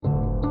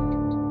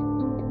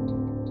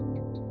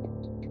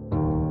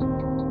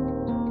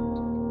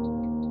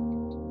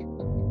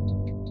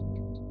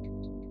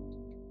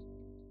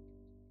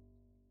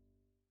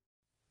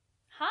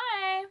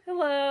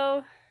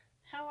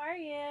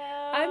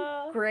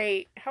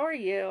great. How are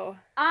you?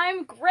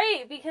 I'm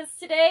great because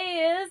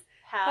today is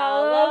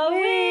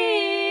Halloween.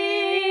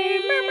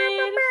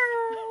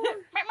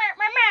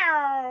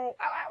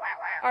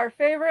 Our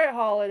favorite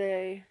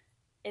holiday.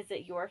 Is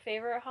it your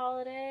favorite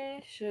holiday?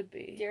 It should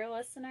be. Dear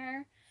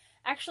listener.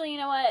 Actually, you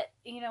know what?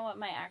 You know what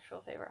my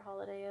actual favorite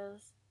holiday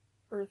is?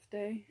 Earth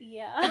Day.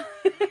 Yeah.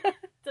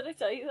 Did I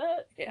tell you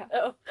that? Yeah.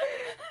 Oh.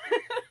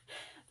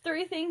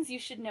 3 things you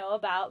should know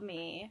about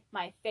me.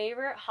 My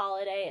favorite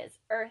holiday is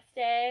Earth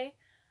Day.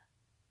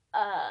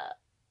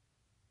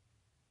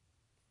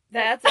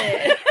 That's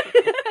it.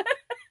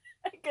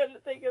 I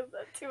couldn't think of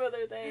 2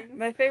 other things.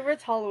 My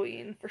favorite's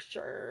Halloween, for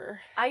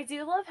sure. I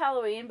do love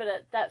Halloween, but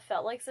that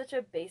felt like such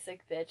a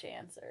basic bitch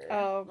answer.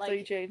 Oh, like, so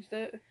you changed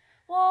it?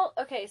 Well,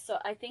 okay, so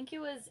I think it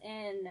was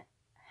in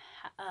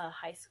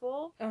high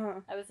school.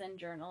 Uh-huh. I was in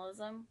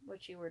journalism,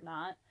 which you were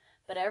not.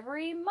 But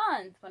every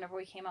month, whenever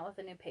we came out with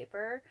a new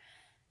paper,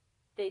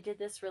 they did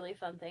this really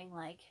fun thing,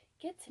 like,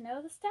 get to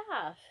know the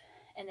staff.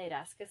 And they'd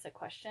ask us a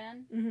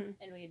question,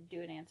 and we'd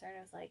do an answer, and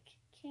it was like,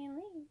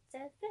 Kayleen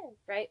says this,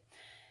 right?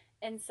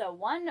 And so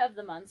one of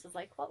the months was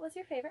like, what was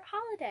your favorite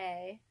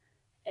holiday?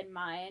 And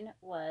mine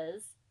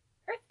was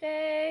Earth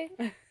Day.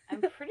 I'm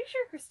pretty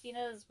sure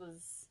Christina's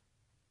was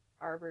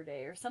Arbor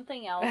Day or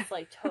something else,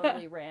 like,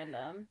 totally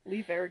random.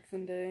 Leif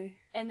Erikson Day.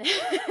 And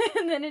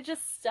then it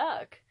just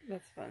stuck.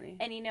 That's funny.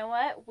 And you know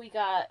what? We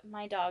got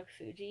my dog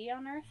Fuji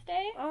on Earth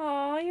Day.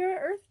 Aw, you're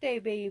an Earth Day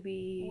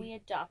baby. We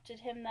adopted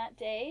him that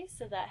day,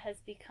 so that has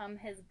become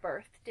his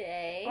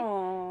birthday.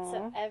 Aww.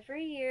 So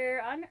every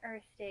year on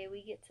Earth Day,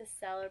 we get to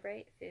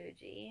celebrate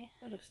Fuji.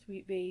 What a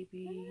sweet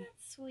baby. Isn't that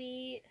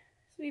sweet?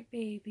 Sweet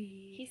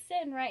baby. He's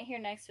sitting right here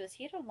next to us.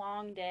 He had a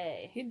long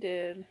day. He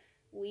did.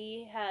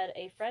 We had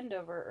a friend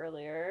over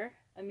earlier,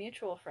 a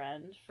mutual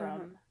friend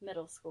from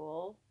middle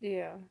school.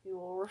 Yeah. We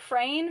will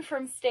refrain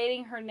from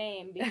stating her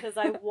name because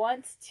I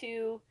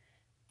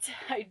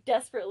I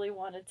desperately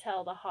want to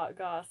tell the hot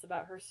goss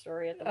about her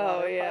story at the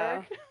water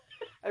park.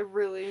 I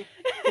really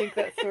think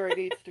that story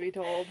needs to be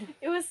told.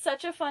 It was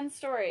such a fun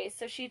story.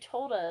 So she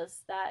told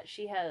us that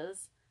she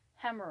has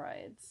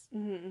hemorrhoids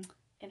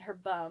in her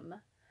bum,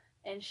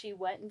 and she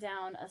went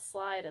down a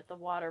slide at the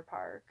water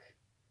park.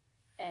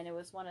 And it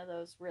was one of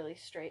those really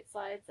straight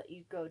slides that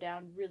you go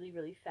down really,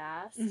 really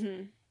fast.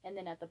 And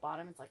then at the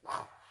bottom, it's like,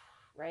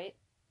 right?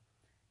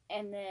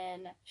 And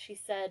then she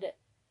said,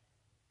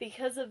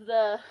 because of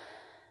the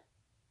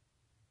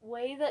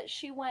way that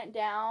she went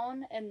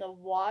down and the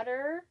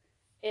water,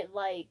 it,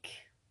 like,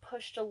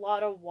 pushed a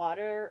lot of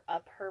water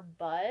up her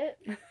butt.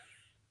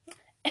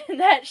 And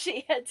that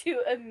she had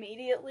to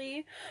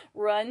immediately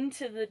run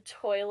to the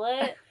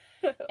toilet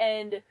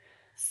and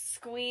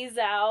squeeze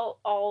out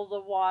all the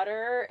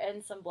water,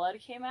 and some blood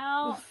came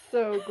out.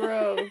 So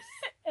gross.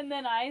 And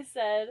then I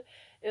said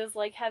it was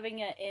like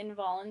having an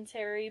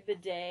involuntary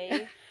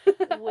bidet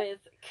with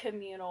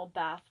communal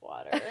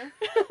bathwater.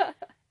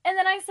 And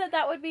then I said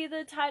that would be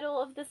the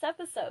title of this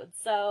episode.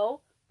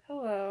 So,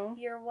 hello.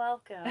 You're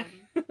welcome.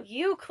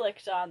 You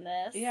clicked on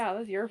this. Yeah,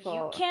 that's your fault.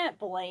 You can't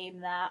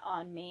blame that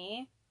on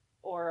me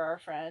or our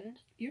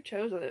friend. You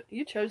chose it.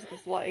 You chose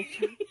this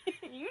life.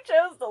 You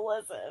chose to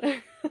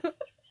listen.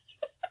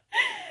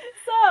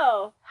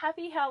 So,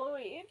 happy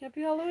Halloween.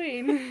 Happy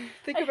Halloween.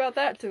 Think about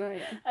that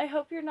tonight. I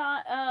hope you're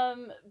not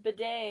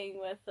bideting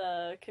with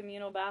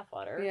communal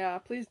bathwater. Yeah,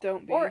 please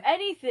don't be. Or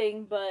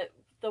anything but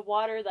the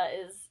water that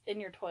is in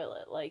your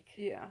toilet. Like,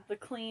 the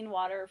clean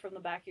water from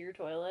the back of your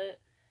toilet.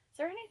 Is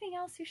there anything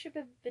else you should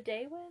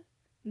bidet with?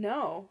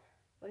 No.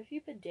 What if you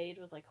bidet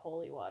with, like,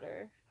 holy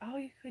water? Oh,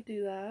 you could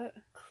do that.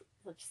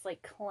 Just,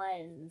 like,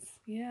 cleanse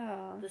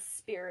the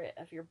spirit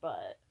of your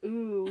butt.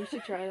 Ooh, we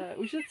should try that.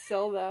 We should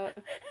sell that.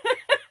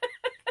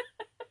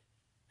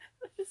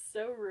 That is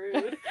so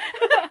rude.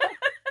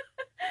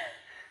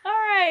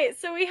 Alright,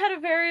 so we had a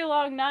very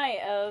long night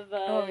of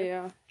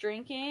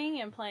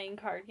drinking and playing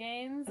card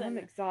games. I'm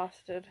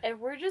exhausted. And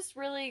we're just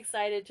really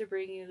excited to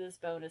bring you this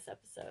bonus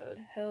episode.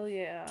 Hell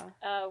yeah.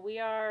 We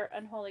are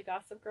Unholy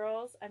Gossip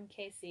Girls. I'm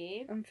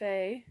Casey. I'm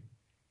Faye.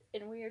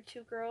 And we are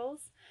 2 girls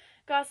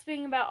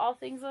gossiping about all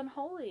things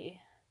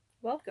unholy.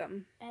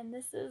 Welcome. And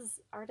this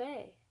is our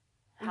day.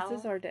 This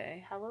is our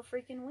day. Hello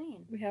freaking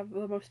Ween. We have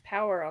the most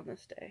power on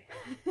this day.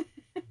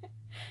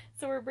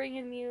 So we're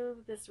bringing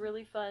you this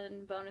really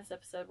fun bonus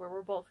episode where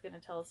we're both going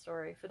to tell a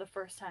story for the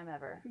first time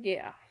ever.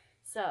 Yeah.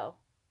 So,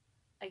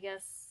 I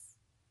guess...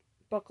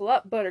 buckle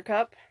up,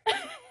 Buttercup.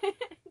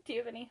 Do you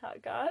have any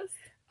hot goss?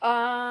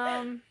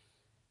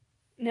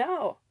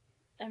 No.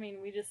 I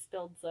mean, we just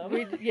spilled some.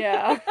 We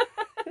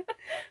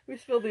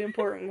spilled the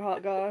important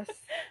hot goss.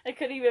 I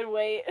couldn't even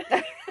wait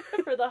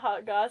for the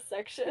hot goss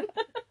section.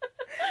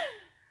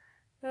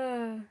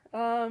 No,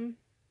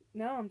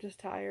 I'm just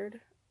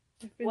tired.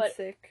 I've been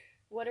sick.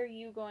 What are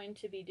you going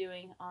to be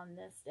doing on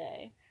this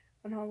day?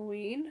 On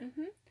Halloween?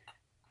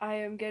 I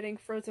am getting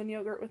frozen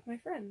yogurt with my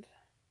friend.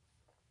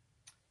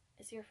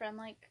 Is your friend,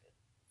 like,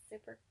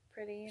 super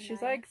pretty and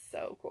She's, nice? like,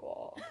 so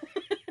cool.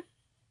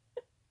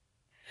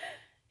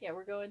 Yeah,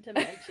 we're going to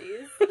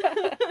Munchies.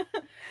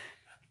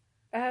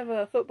 I have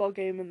a football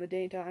game in the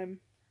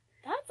daytime.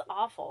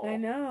 awful. I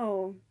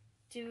know.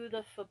 Do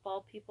the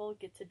football people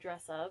get to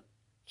dress up?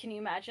 Can you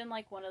imagine,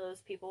 like, one of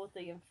those people with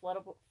the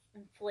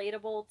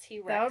inflatable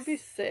T-Rex That would be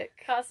sick.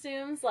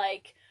 costumes?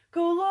 Like,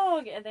 go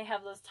long! And they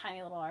have those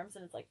tiny little arms,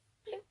 and it's like...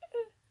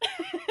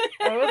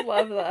 I would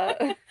love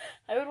that.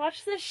 I would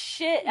watch the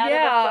shit out of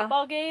a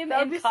football game that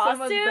would in be costume. so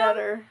much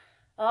better.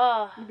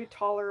 Oh. It'd be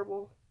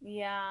tolerable.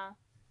 Yeah.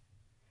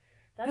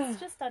 That's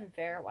just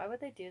unfair. Why would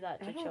they do that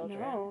to children?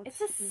 Know.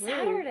 It's a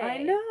Saturday.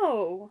 I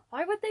know.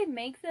 Why would they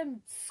make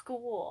them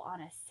school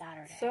on a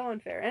Saturday? So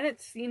unfair. And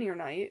it's senior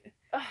night.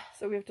 Ugh.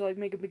 So we have to, like,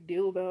 make a big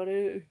deal about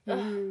it.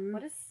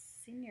 What is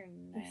senior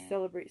night? They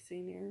celebrate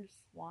seniors.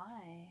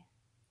 Why?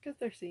 Because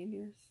they're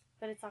seniors.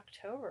 But it's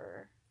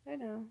October. I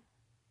know.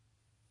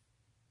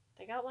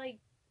 They got, like...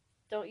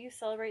 Don't you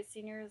celebrate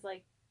seniors,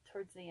 like,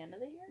 towards the end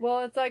of the year? Well,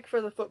 it's, like, for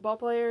the football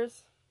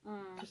players.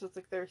 Mm. Because it's,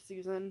 like, their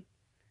season.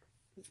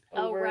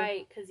 Oh,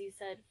 right, because you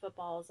said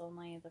football is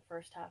only the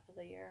first half of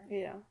the year.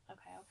 Yeah.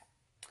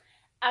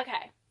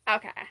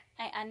 Okay.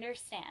 I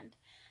understand.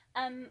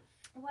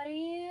 What are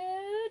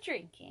you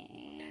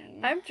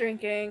drinking? I'm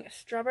drinking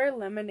strawberry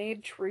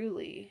lemonade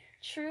Truly.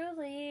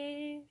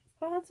 Truly.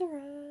 Sponsor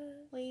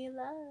us. We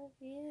love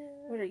you.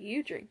 What are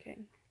you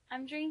drinking?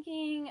 I'm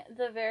drinking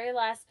the very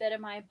last bit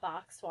of my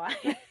box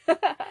wine.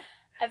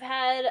 I've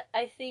had,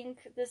 I think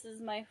this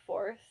is my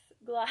 4th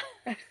glass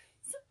of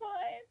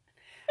wine.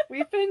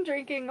 We've been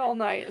drinking all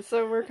night,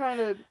 so we're kind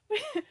of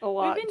a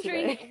lot We've been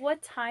today. drinking.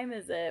 What time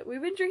is it?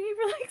 We've been drinking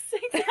for like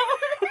 6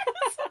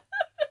 hours.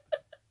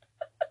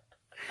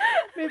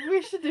 Maybe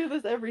we should do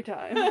this every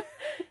time.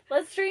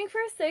 Let's drink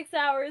for 6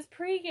 hours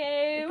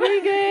pregame.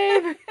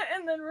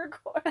 And then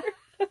record.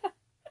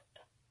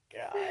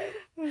 God.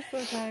 I'm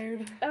so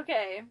tired.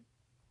 Okay.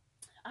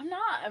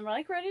 I'm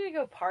like ready to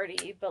go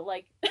party, but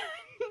like,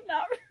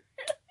 not really.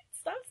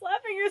 Stop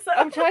slapping yourself.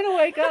 I'm trying to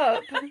wake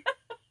up.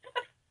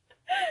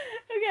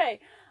 Okay.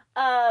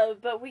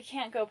 But we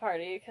can't go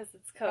party because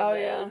it's COVID. Oh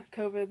yeah,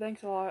 COVID.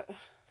 Thanks a lot.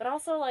 But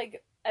also,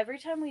 like, every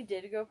time we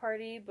did go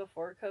party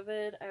before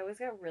COVID, I always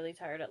got really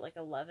tired at like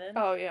 11.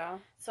 Oh yeah.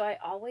 So I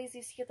always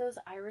used to get those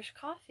Irish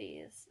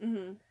coffees.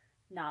 Mm-hmm.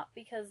 Not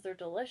because they're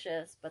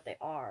delicious, but they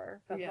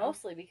are. But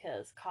mostly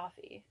because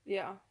coffee.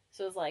 Yeah.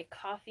 So it's like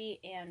coffee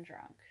and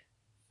drunk.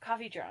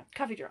 Coffee drunk.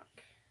 Coffee drunk.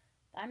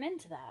 I'm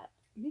into that.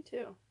 Me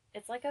too.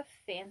 It's like a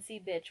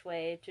fancy bitch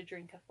way to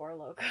drink a Four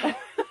Loko.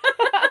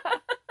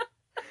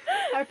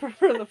 I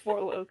prefer the Four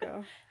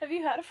Loko. Have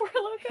you had a Four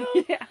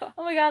Loko? Yeah.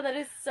 Oh my god, that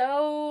is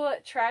so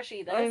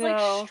trashy. That is I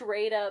know. like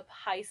straight up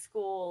high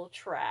school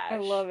trash. I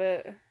love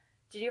it.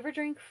 Did you ever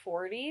drink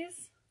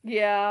 40s?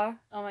 Yeah.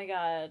 Oh my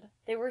god.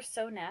 They were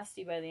so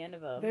nasty by the end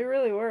of them. They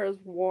really were. It was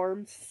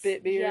warm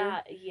spit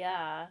beer.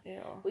 Yeah.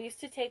 Ew. We used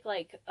to take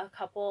like a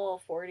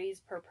couple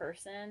 40s per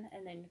person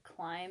and then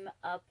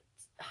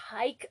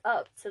hike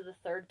up to the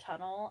 3rd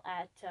tunnel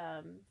at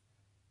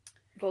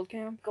Gold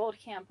Camp? Gold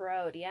Camp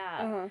Road, yeah.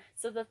 Uh-huh.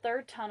 So the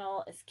 3rd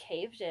tunnel is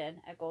caved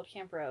in at Gold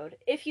Camp Road,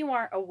 if you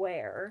aren't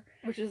aware.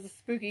 Which is a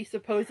spooky,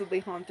 supposedly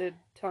haunted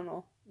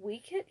tunnel. We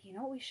could, you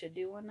know what we should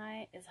do one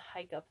night is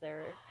hike up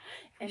there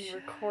and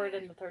record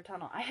in the 3rd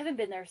tunnel. I haven't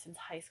been there since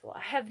high school.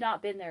 I have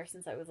not been there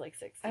since I was like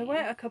 16. I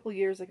went a couple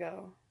years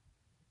ago.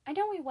 I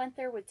know we went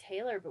there with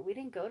Taylor, but we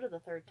didn't go to the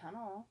 3rd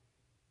tunnel.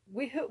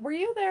 Were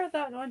you there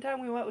that one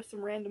time we went with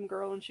some random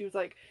girl and she was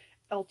like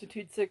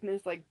altitude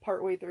sickness, like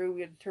partway through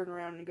we had to turn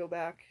around and go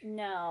back?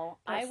 No,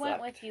 I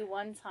went with you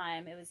one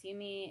time. It was you,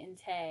 me, and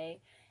Tay,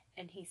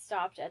 and he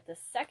stopped at the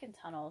 2nd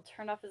tunnel,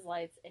 turned off his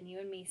lights, and you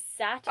and me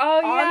sat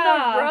on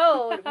the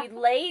road. We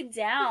laid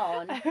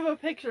down. I have a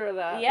picture of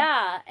that.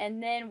 Yeah,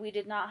 and then we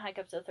did not hike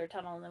up to the 3rd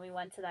tunnel, and then we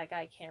went to that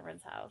guy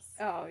Cameron's house.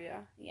 Oh yeah.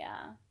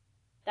 Yeah.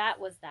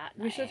 That was that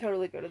night. We should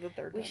totally go to the 3rd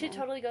tunnel. We should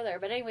totally go there.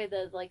 But anyway,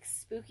 the like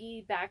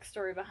spooky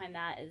backstory behind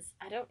that is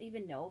I don't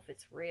even know if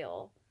it's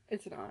real.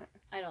 It's not.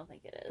 I don't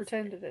think it is.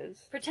 Pretend it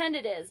is. Pretend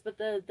it is. But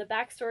the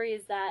backstory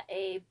is that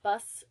a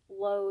bus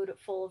load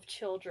full of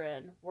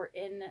children were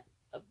in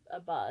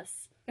a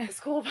bus, a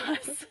school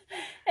bus,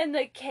 and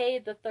the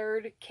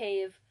 3rd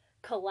cave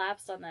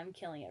collapsed on them,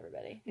 killing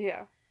everybody.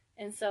 Yeah.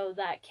 And so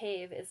that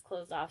cave is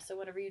closed off. So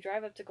whenever you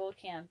drive up to Gold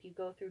Camp, you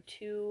go through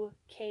 2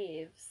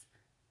 caves.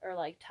 Or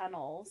like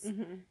tunnels,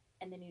 and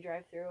then you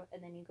drive through,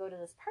 and then you go to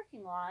this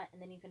parking lot, and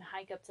then you can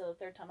hike up to the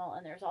 3rd tunnel,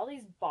 and there's all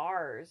these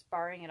bars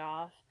barring it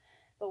off.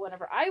 But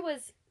whenever I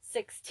was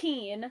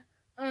 16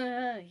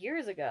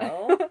 years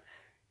ago,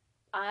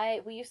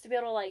 we used to be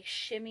able to like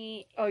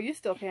shimmy. Oh, you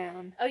still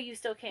can. Oh, you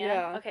still can?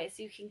 Yeah. Okay,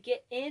 so you can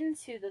get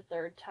into the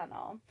 3rd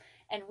tunnel,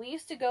 and we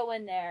used to go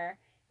in there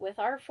with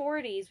our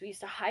 40s. We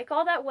used to hike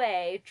all that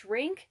way,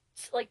 drink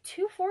like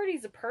 2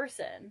 40s a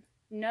person.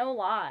 No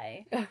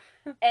lie.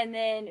 And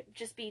then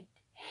just be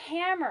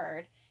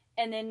hammered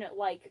and then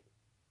like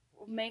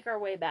make our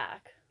way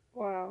back.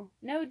 Wow.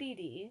 No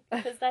DD,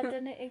 because that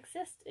didn't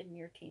exist in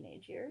your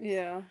teenage years.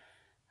 Yeah.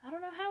 I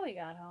don't know how we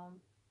got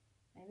home.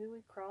 Maybe we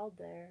crawled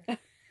there.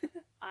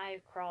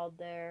 I crawled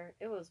there.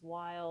 It was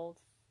wild.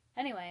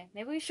 Anyway,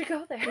 maybe we should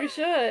go there. We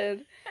should.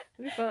 It'd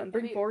be fun.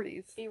 Bring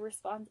 40s. Be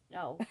responsible.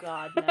 No,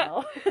 God,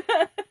 no.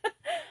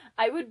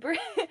 I would bring,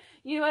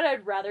 you know what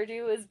I'd rather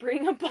do is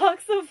bring a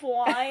box of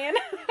wine.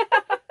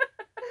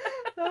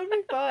 That would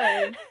be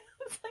fun.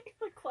 It's like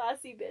the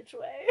classy bitch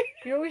way.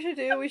 You know what we should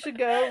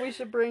do? We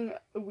should bring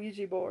a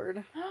Ouija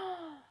board.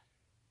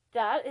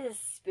 That is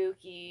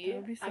spooky. That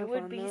would be so I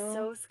would fun, be though.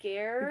 so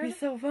scared. It'd be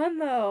so fun,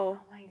 though.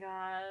 Oh my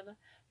god.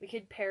 We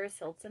could Paris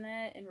Hilton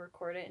it and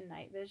record it in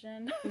night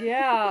vision.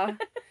 Yeah.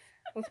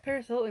 Let's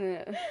Paris Hilton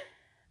it.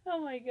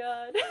 Oh my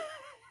god.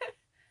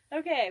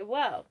 Okay,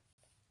 well.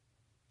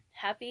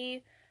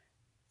 Happy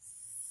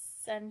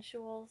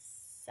sensual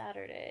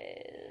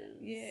Saturdays.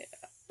 Yeah.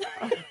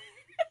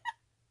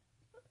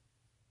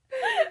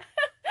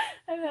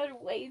 I've had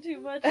way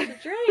too much to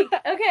drink.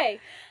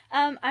 Okay,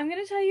 I'm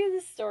gonna tell you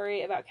this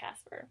story about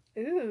Casper.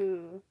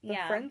 Ooh, the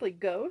friendly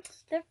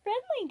ghost? The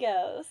friendly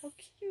ghost. How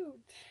cute.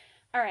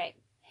 Alright,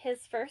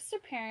 his first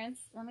appearance,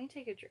 let me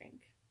take a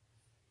drink.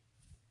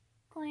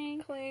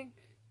 Clink. Clink.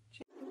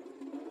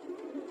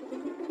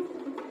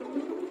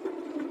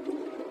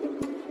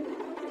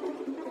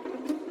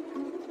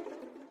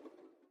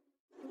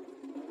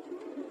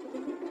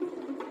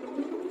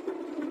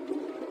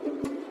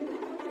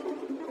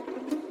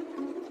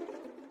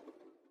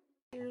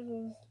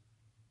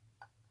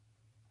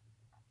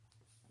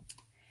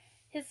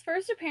 His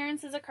first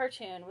appearance as a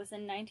cartoon was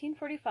in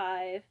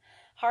 1945.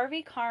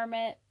 Harvey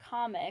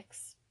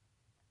Comics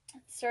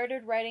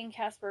started writing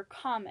Casper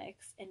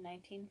comics in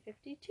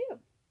 1952.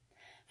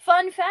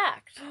 Fun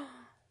fact!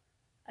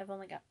 I've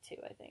only got 2,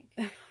 I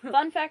think.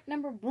 Fun fact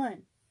number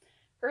 1.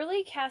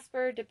 Early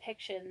Casper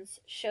depictions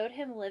showed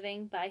him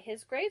living by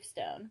his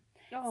gravestone,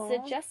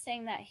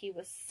 suggesting that he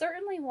was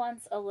certainly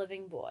once a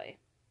living boy.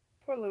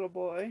 Poor little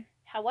boy.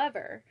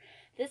 However,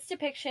 this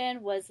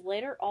depiction was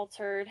later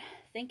altered,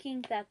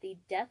 thinking that the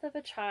death of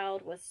a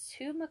child was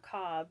too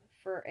macabre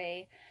for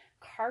a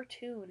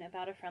cartoon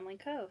about a friendly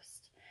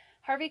ghost.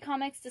 Harvey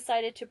Comics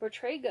decided to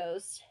portray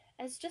ghosts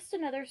as just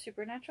another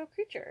supernatural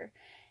creature,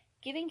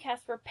 giving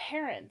Casper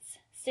parents,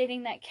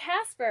 stating that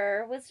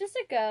Casper was just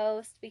a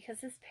ghost because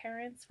his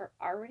parents were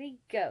already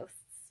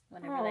ghosts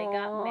whenever they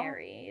got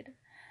married.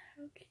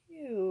 How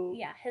cute.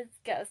 Yeah, his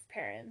ghost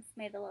parents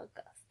made a little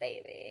ghost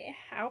baby.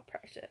 How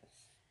precious.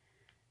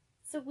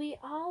 So we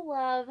all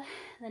love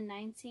the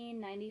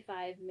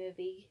 1995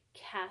 movie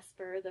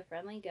Casper, the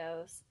Friendly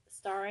Ghost,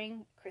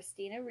 starring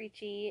Christina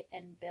Ricci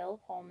and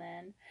Bill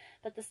Pullman,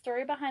 but the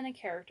story behind the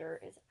character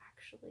is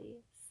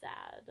actually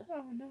sad.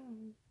 Oh no.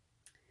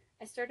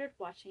 I started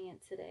watching it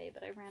today,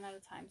 but I ran out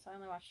of time, so I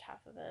only watched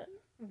half of it.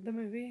 The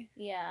movie?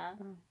 Yeah,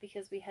 Oh.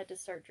 because we had to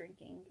start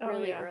drinking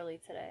really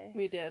early today.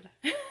 We did.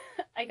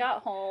 I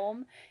got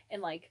home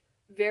and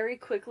very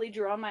quickly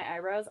drew on my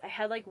eyebrows. I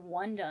had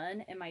one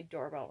done and my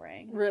doorbell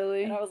rang.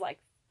 Really? And I was like,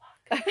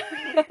 fuck.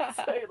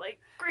 So I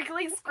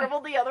quickly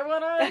scribbled the other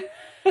one on.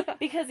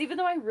 Because even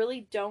though I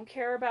really don't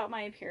care about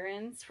my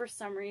appearance, for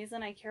some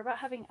reason I care about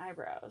having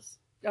eyebrows.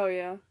 Oh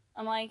yeah.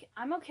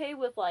 I'm okay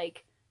with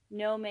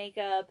no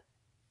makeup,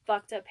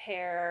 fucked up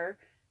hair,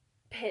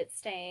 pit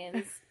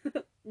stains,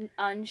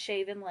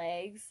 unshaven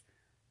legs,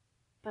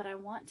 but I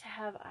want to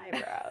have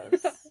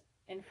eyebrows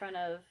in front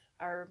of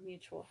our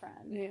mutual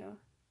friend. Yeah.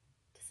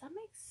 Does that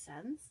make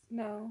sense?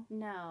 No.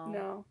 No.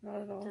 No,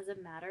 not at all. Does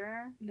it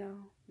matter?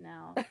 No.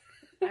 No.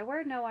 I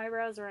wear no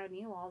eyebrows around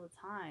you all the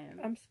time.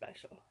 I'm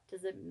special.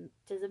 Does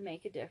it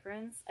make a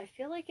difference? I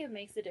feel like it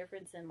makes a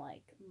difference in my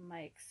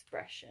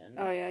expression.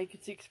 Oh yeah, you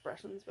can see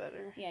expressions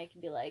better. Yeah, I can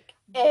be like,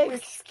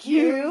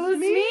 excuse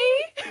me?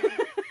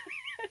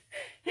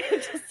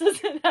 It just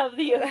doesn't have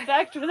the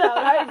effect without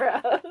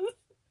eyebrows.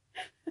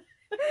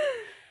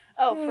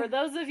 Oh, for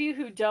those of you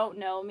who don't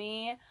know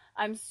me,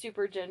 I'm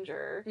super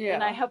ginger. Yeah.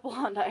 And I have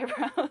blonde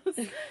eyebrows.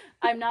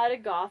 I'm not a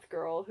goth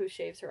girl who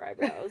shaves her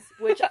eyebrows,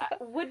 which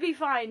would be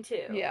fine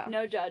too. Yeah.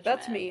 No judgment.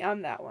 That's me.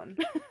 I'm that one.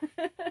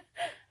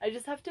 I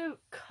just have to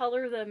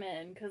color them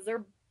in because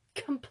they're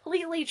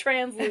completely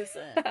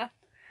translucent.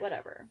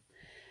 Whatever.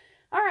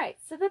 All right,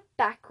 so the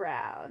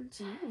background.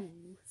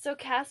 So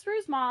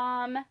Casper's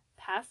mom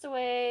passed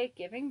away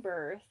giving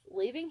birth,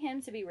 leaving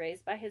him to be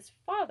raised by his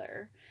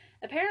father.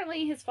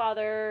 Apparently, his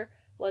father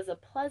was a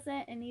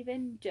pleasant and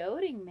even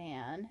doting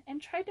man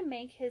and tried to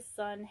make his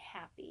son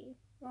happy.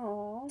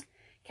 Aww.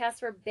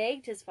 Casper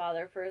begged his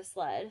father for a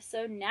sled,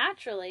 so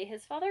naturally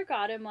his father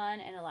got him one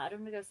and allowed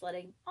him to go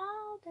sledding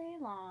all day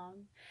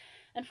long.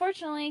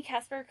 Unfortunately,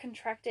 Casper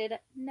contracted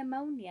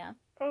pneumonia.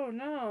 Oh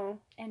no.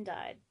 And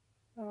died.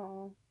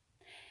 Oh.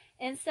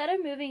 Instead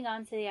of moving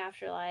on to the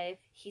afterlife,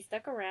 he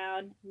stuck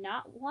around,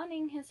 not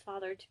wanting his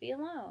father to be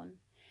alone.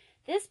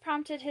 This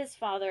prompted his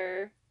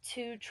father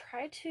to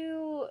tried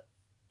to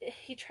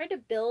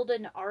build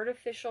an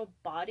artificial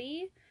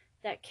body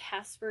that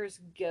Casper's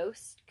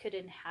ghost could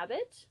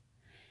inhabit.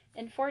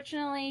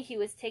 Unfortunately, he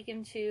was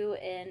taken to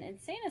an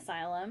insane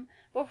asylum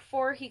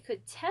before he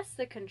could test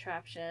the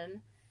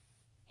contraption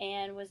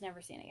and was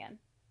never seen again.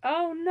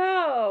 Oh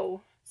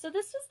no! So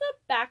this is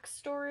the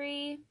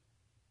backstory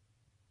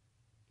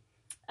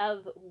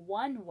of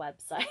one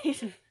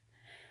website.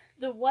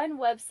 The one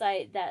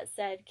website that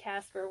said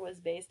Casper was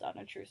based on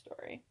a true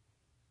story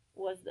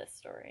was this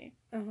story.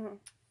 Uh-huh.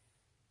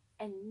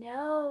 And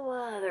no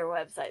other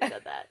website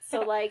said that. So,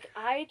 like,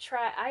 I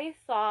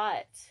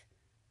thought,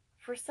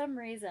 for some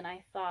reason,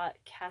 I thought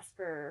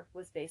Casper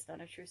was based on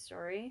a true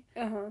story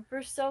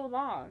for so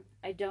long.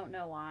 I don't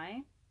know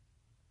why.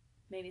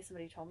 Maybe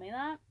somebody told me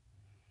that.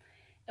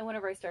 And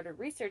whenever I started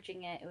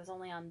researching it, it was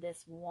only on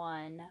this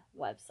one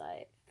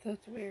website.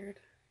 That's weird.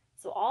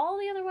 So all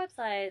the other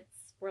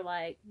websites were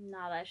like,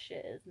 nah, that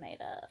shit is made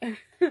up.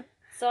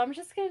 So I'm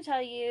just going to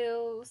tell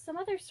you some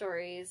other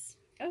stories.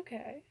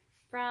 Okay.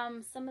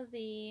 From some of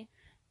the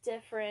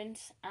different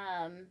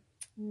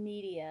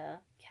media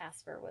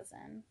Casper was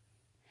in.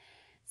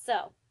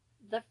 So,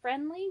 The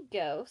Friendly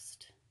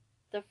Ghost,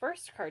 the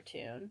first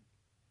cartoon,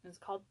 is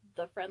called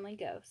The Friendly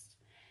Ghost.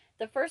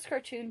 The first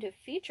cartoon to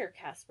feature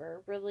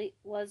Casper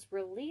was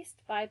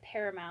released by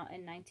Paramount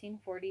in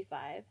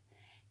 1945.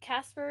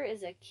 Casper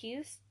is a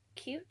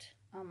cute,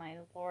 oh my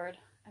lord,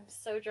 I'm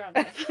so drunk.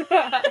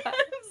 I'm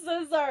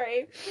so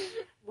sorry.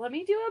 Let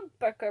me do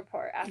a book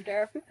report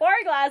after 4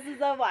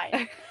 glasses of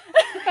wine.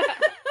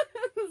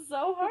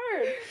 So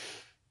hard.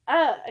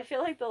 I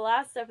feel like the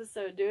last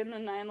episode doing the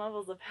 9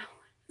 levels of hell.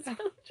 I'm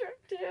so drunk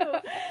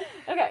too.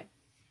 Okay.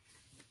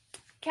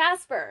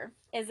 Casper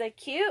is a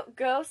cute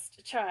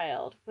ghost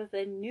child with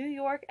a New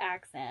York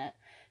accent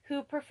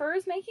who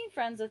prefers making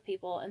friends with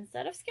people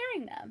instead of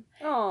scaring them.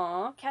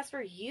 Aww.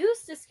 Casper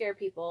used to scare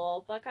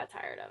people, but got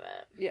tired of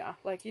it. Yeah,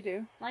 like you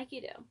do. Like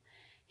you do.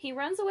 He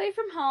runs away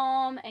from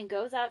home and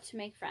goes out to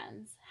make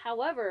friends.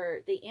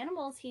 However, the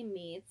animals he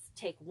meets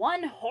take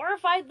one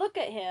horrified look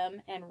at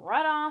him and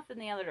run off in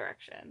the other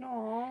direction.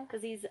 Aww.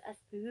 Because he's a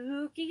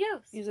spooky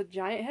ghost. He's a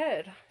giant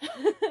head.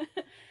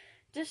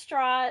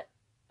 Distraught.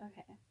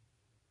 Okay.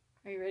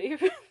 Are you ready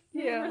for this?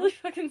 Yeah. I'm really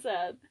fucking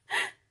sad.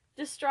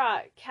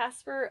 Distraught,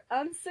 Casper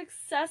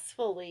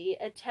unsuccessfully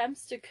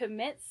attempts to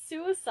commit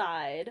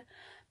suicide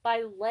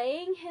by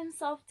laying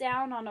himself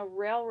down on a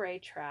railway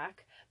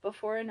track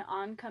before an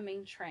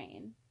oncoming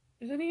train.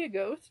 Isn't he a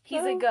ghost?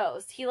 He's a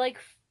ghost. He, like,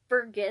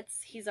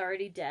 forgets he's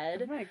already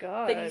dead. Oh my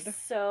god. But he's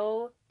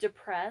so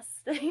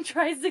depressed that he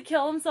tries to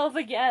kill himself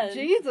again.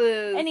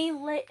 Jesus. And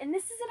and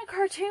this isn't a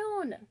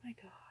cartoon. Oh my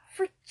god.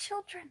 For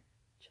children.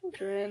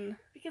 Children.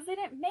 Because they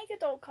didn't make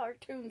adult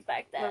cartoons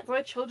back then. That's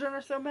why children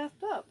are so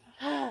messed up.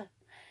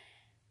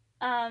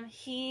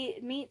 He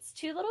meets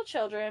 2 little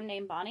children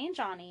named Bonnie and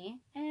Johnny,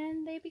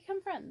 and they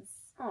become friends.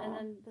 Aww. And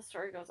then the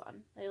story goes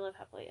on. They live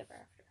happily ever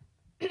after.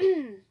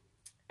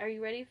 Are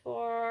you ready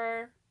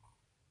for...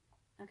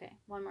 Okay,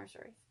 one more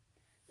story.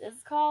 This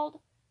is called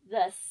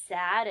The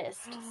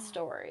Saddest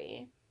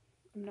Story.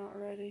 I'm not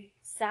ready.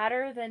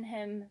 Sadder than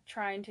him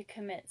trying to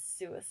commit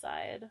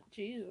suicide.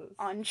 Jesus.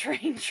 On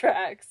train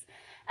tracks.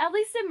 At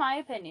least in my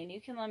opinion.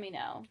 You can let me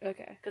know.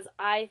 Okay. Because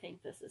I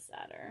think this is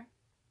sadder.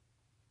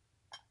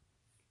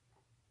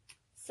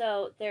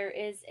 So, there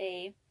is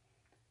a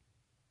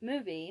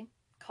movie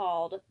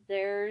called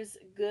There's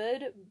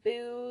Good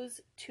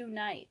Booze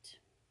Tonight.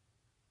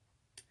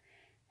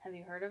 Have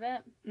you heard of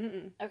it?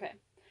 Mm-mm. Okay.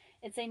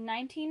 It's a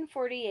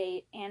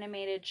 1948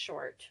 animated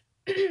short.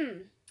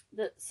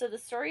 So the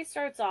story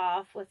starts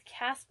off with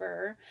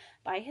Casper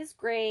by his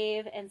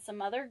grave, and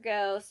some other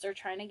ghosts are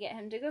trying to get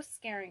him to go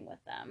scaring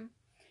with them.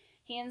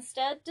 He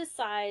instead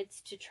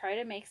decides to try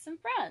to make some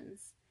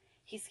friends.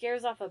 He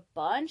scares off a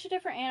bunch of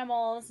different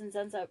animals and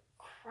ends up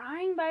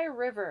crying by a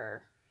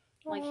river.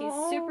 Like,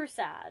 he's super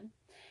sad.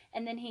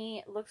 And then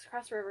he looks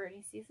across the river and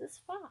he sees this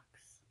fox.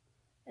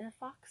 And the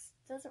fox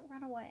doesn't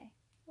run away.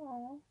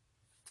 Aww.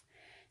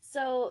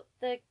 So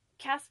the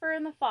Casper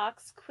and the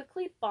fox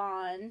quickly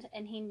bond,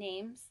 and he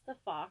names the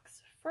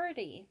fox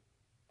Ferdy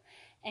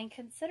and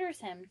considers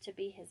him to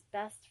be his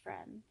best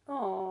friend.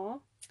 Aww.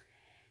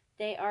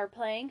 They are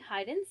playing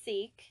hide and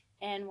seek,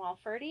 and while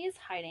Ferdy is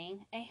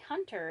hiding, a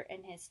hunter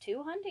and his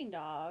 2 hunting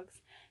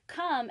dogs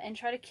come and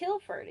try to kill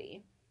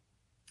Ferdy.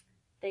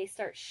 They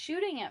start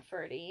shooting at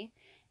Ferdy,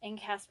 and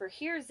Casper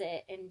hears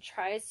it and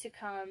tries to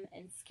come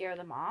and scare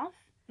them off.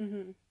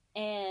 Mm-hmm.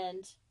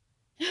 And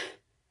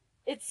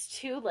it's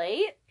too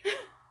late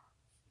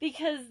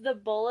because the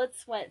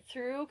bullets went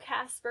through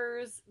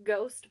Casper's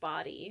ghost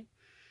body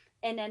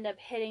and end up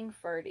hitting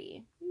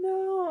Ferdy.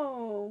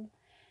 No.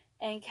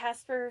 And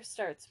Casper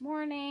starts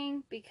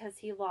mourning because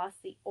he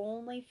lost the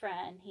only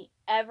friend he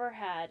ever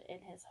had in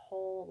his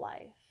whole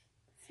life.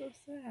 So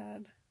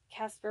sad.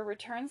 Casper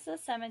returns to the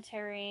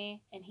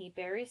cemetery and he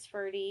buries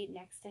Ferdy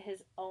next to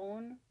his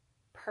own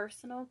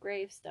personal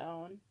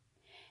gravestone.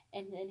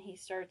 And then he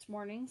starts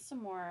mourning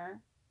some more.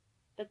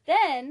 But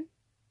then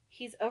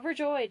he's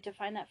overjoyed to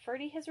find that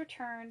Ferdy has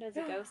returned as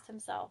a ghost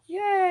himself.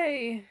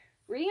 Yay!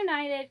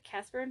 Reunited,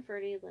 Casper and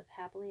Ferdy live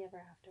happily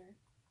ever after.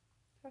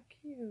 How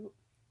cute.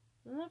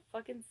 Isn't that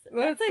fucking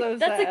That's so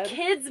that's sad. a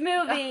kid's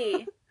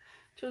movie.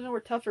 Children were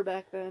tougher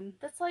back then.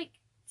 That's like,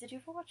 did you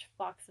ever watch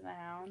Fox and the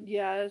Hound?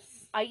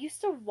 Yes. I used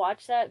to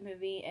watch that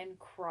movie and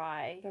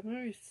cry. That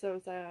movie's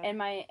so sad.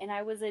 And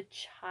I was a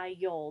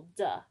child.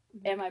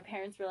 And my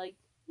parents were like,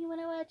 you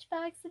want to watch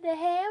Fox and the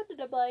Hound?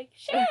 And I'm like,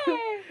 sure.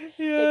 Yes,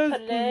 They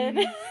put it in,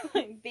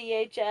 like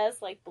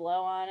VHS, like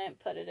blow on it,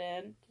 put it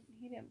in.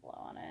 He didn't blow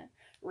on it.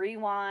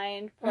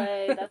 rewind,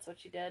 play. That's what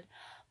she did.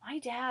 My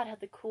dad had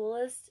the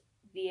coolest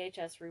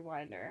VHS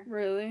rewinder.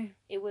 Really?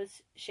 It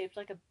was shaped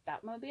like a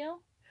Batmobile.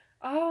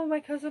 Oh, my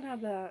cousin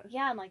had that.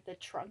 Yeah, and like the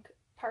trunk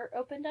part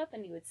opened up,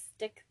 and you would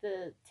stick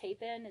the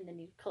tape in, and then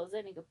you'd close it,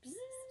 and you go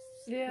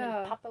bzzz, and then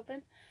it'd pop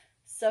open.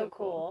 So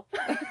cool.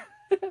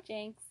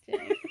 Jinx.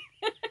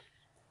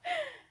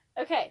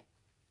 Okay.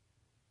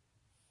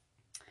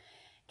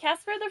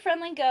 Casper the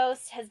Friendly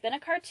Ghost has been a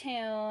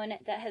cartoon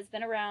that has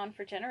been around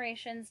for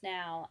generations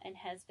now and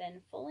has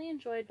been fully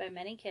enjoyed by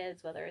many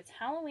kids, whether it's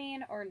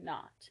Halloween or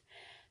not.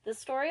 The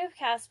story of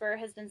Casper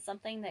has been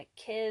something that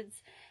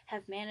kids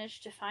have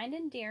managed to find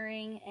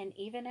endearing and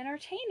even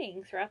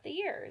entertaining throughout the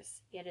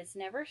years, yet it's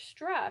never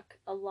struck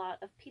a lot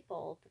of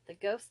people that the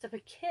ghost of a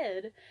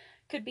kid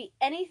could be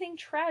anything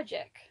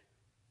tragic.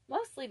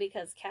 Mostly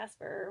because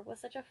Casper was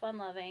such a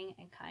fun-loving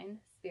and kind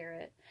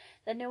spirit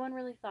that no one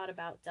really thought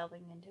about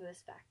delving into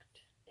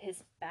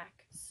his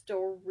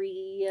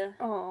backstory.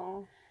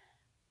 Aww.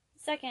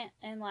 Second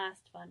and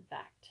last fun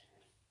fact.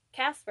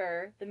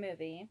 Casper, the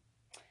movie,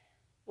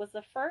 was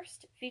the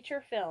first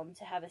feature film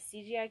to have a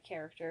CGI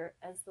character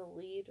as the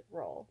lead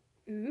role.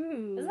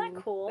 Ooh. Isn't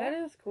that cool? That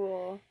is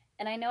cool.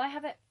 And I know I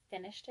haven't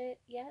finished it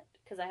yet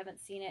because I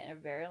haven't seen it in a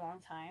very long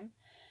time.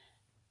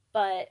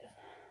 But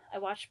I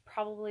watched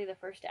probably the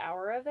first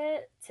hour of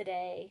it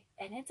today,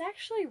 and it's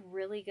actually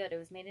really good. It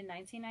was made in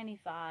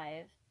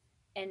 1995,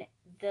 and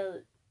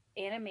the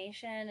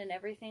animation and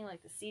everything,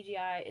 like the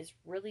CGI, is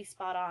really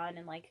spot on,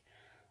 and like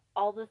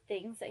all the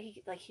things that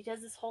he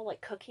does this whole like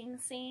cooking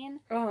scene,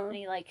 and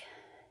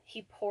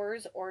he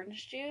pours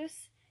orange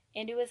juice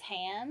into his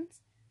hand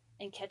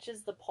and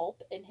catches the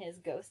pulp in his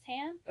ghost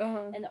hand,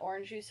 and the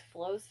orange juice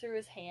flows through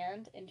his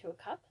hand into a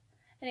cup,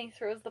 and he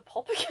throws the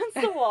pulp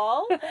against the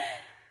wall.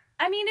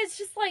 I mean, it's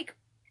just like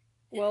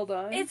well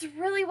done. It's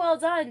really well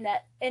done.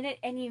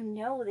 And you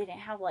know they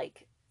didn't have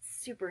like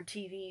super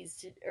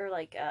TVs or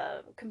like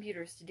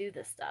computers to do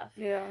this stuff.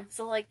 Yeah.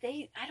 So like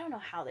I don't know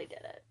how they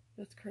did it.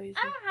 That's crazy.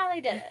 I don't know how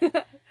they did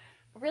it.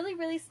 Really,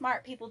 really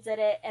smart people did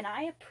it, and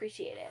I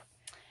appreciate it.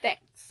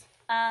 Thanks.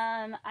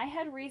 I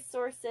had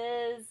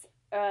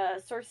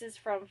sources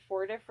from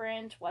 4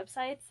 different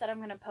websites that I'm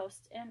going to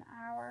post in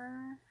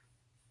our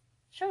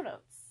show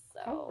notes. So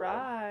all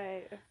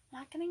right. I'm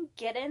not going to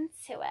get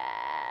into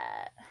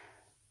it.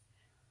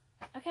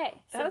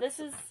 Okay, so this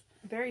is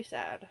very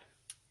sad.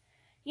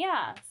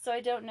 Yeah, so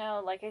I don't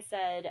know. Like I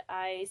said,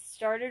 I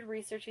started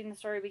researching the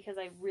story because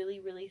I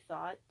really, really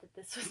thought that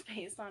this was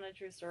based on a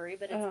true story,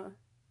 but it's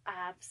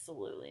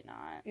absolutely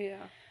not.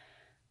 Yeah.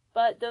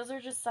 But those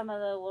are just some of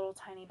the little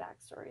tiny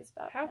backstories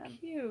about him. How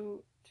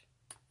cute.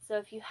 So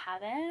if you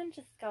haven't,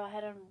 just go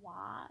ahead and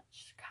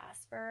watch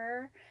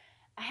Casper.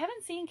 I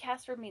haven't seen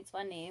Casper Meets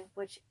Wendy,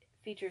 which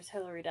features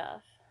Hilary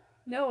Duff.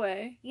 No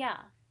way. Yeah.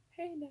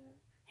 Hey now.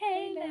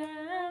 Hey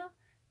now.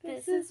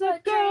 This is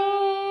what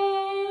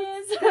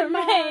dreams are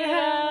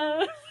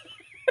made of.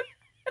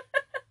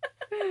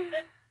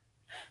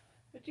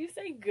 Would you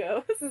say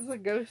ghost? There's a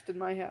ghost in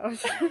my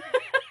house.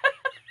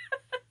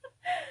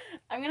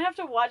 I'm gonna have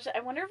to watch it. I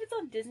wonder if it's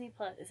on Disney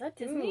Plus. Is that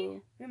Disney?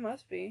 Ooh, it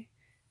must be.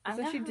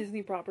 Isn't she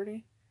Disney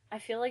property? I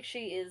feel like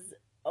she is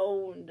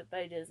owned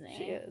by Disney.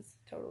 She is,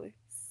 totally.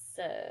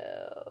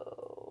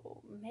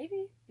 So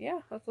maybe. Yeah,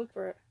 let's look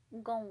for it.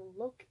 I'm gonna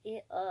look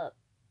it up.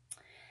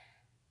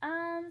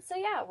 So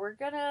yeah, we're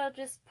gonna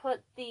just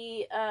put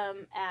the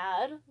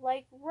ad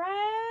like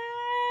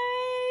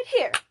right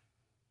here.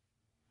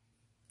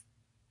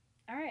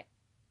 All right.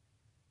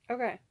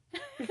 Okay.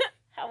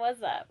 How was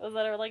that? Was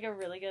that like a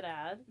really good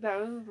ad? That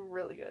was a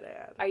really good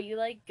ad. Are you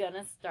like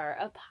gonna start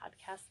a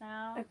podcast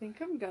now? I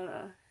think I'm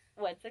gonna.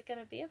 What's it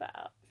gonna be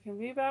about? It's gonna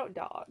be about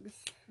dogs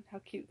and how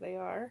cute they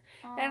are.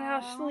 Aww. And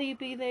how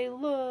sleepy they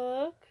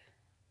look.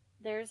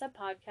 There's a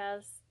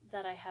podcast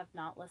that I have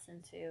not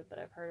listened to, but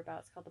I've heard about.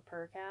 It's called the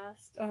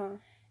Purrcast.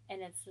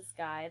 And it's this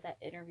guy that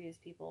interviews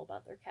people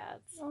about their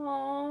cats.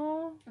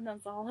 Aww. And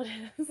that's all it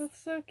is.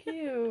 That's so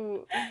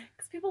cute.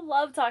 Because people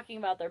love talking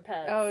about their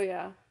pets. Oh,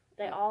 yeah.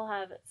 They all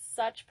have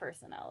such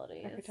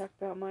personalities. I could talk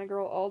about my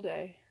girl all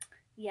day.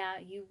 Yeah,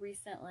 you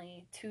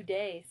recently,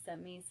 today,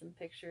 sent me some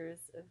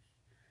pictures of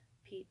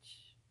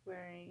Peach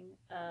wearing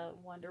a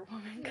Wonder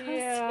Woman costume.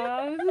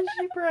 Yeah, isn't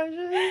she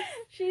precious?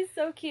 She's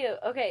so cute.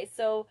 Okay,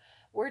 so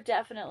we're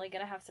definitely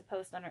going to have to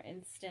post on our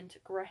Instant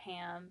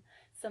Graham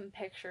some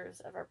pictures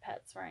of our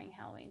pets wearing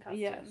Halloween costumes.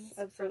 Yes,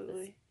 absolutely. For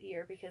this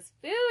year, because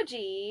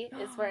Fuji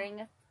is wearing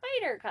a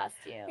spider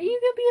costume. Are you going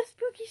to be a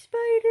spooky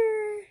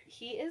spider?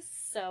 He is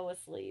so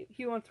asleep.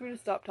 He wants me to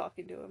stop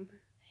talking to him.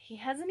 He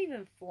hasn't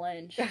even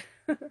flinched.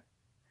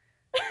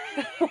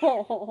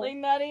 Oh. Like,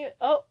 not even...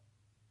 Oh.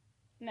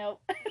 No.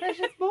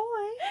 Precious boy.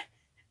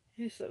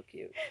 He's so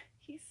cute.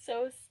 He's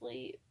so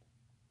asleep.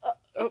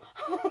 Oh.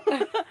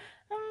 I'm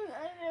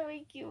gonna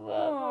wake you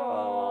up.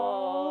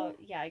 Aww.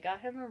 Yeah, I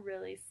got him a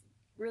really,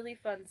 really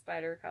fun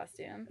spider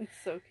costume. It's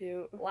so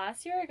cute.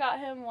 Last year I got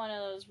him one of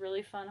those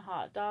really fun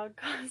hot dog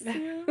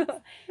costumes.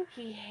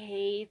 He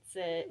hates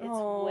it. It's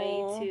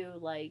way too,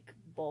 like,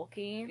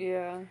 bulky.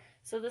 Yeah.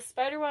 So the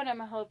spider one, I'm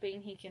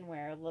hoping he can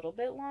wear a little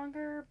bit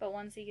longer, but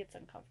once he gets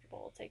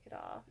uncomfortable, I'll take it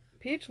off.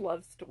 Peach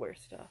loves to wear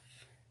stuff.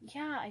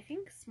 Yeah, I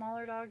think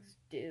smaller dogs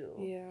do.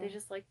 Yeah. They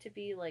just like to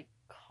be, like,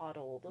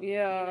 coddled.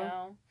 Yeah. You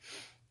know?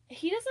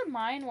 He doesn't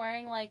mind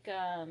wearing, like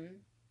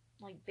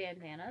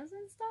bandanas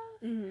and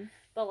stuff. Mm-hmm.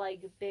 But,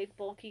 like, big,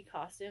 bulky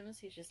costumes,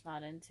 he's just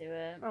not into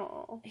it.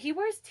 Oh. He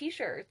wears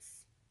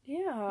t-shirts.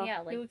 Yeah.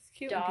 Yeah, like he looks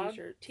cute dog in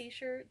t-shirts.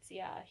 T-shirts.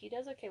 Yeah, he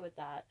does okay with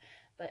that.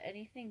 But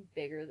anything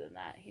bigger than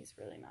that, he's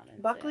really not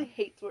into. Buckley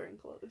hates wearing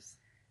clothes.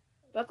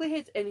 Buckley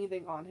hates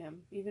anything on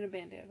him, even a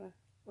bandana.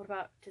 What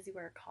about, does he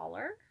wear a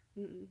collar?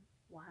 Mm-mm.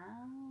 Wow.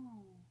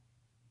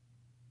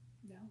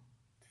 No.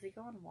 Does he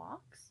go on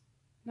walks?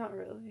 Not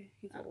really.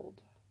 He's old.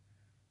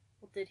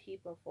 Well, did he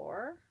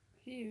before?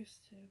 He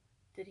used to.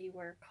 Did he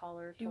wear a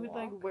collar to He would, walk?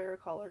 like, wear a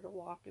collar to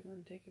walk and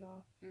then take it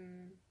off.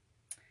 Mm.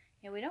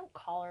 Yeah, we don't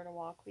collar to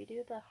walk. We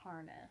do the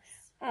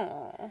harness.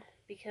 Aww.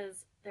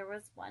 Because there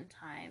was one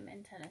time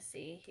in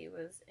Tennessee, he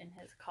was in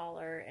his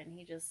collar and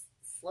he just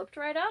slipped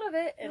right out of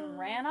it and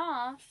ran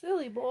off.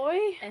 Silly boy.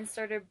 And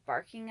started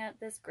barking at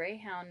this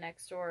greyhound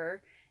next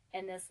door.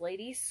 And this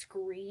lady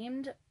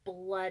screamed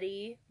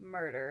bloody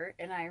murder.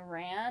 And I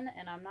ran,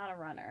 and I'm not a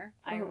runner.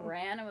 I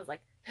ran and was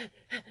like,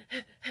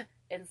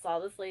 and saw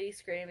this lady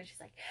scream, and she's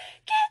like,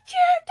 "Get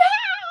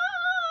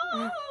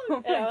your dog!"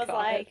 Oh and I was God.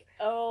 like,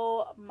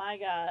 "Oh my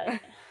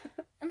God."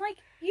 And, like,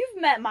 you've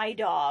met my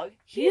dog.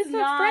 He's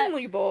not a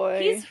friendly boy.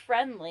 He's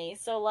friendly,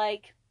 so,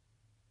 like,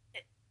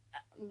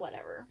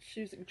 whatever.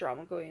 She's a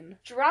drama queen.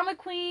 Drama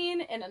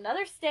queen in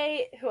another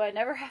state who I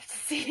never have to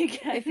see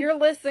again. If you're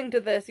listening to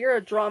this, you're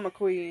a drama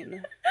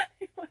queen.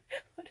 What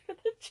are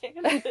the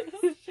chances?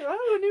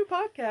 Oh, a new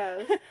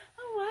podcast.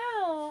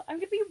 Oh, wow. I'm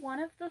going to be one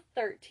of the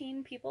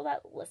 13 people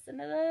that listen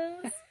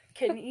to this.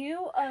 Can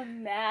you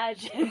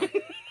imagine? It would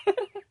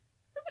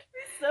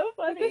be so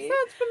funny. This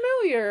sounds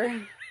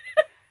familiar.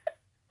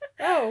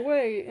 Oh,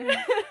 wait.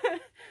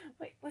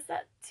 Wait, was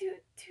that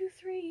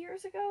 3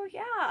 years ago?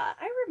 Yeah,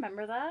 I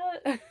remember that.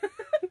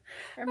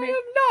 I am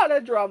not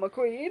a drama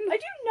queen. I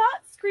do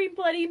not scream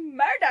bloody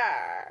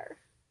murder.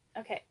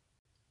 Okay.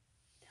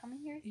 Tell me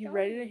your story. You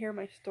ready to hear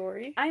my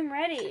story? I'm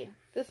ready.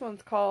 This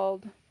one's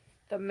called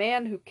The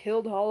Man Who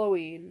Killed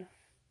Halloween.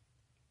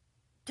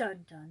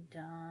 Dun, dun,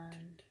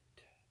 dun.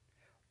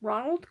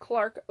 Ronald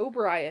Clark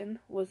O'Brien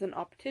was an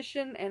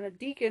optician and a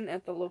deacon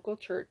at the local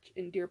church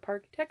in Deer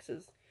Park,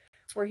 Texas,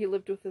 where he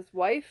lived with his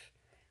wife,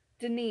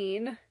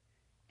 Deneen,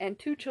 and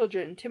 2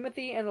 children,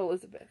 Timothy and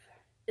Elizabeth.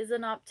 Is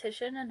an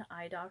optician an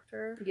eye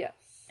doctor? Yes.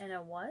 And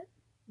a what?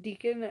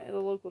 Deacon at the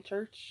local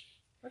church.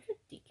 What's a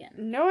deacon?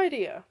 No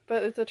idea,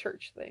 but it's a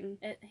church thing.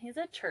 He's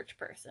a church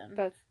person.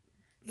 That's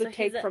the So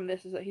take from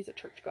this is that he's a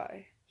church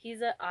guy.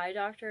 He's an eye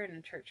doctor and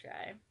a church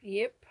guy.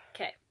 Yep.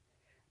 Okay.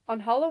 On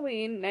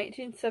Halloween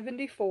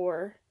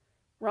 1974,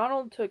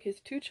 Ronald took his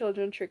 2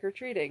 children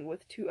trick-or-treating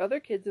with 2 other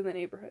kids in the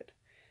neighborhood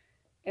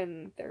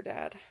and their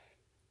dad.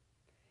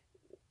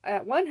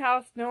 At one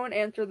house, no one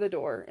answered the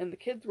door, and the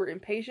kids were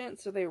impatient,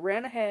 so they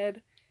ran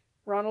ahead.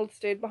 Ronald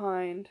stayed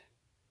behind,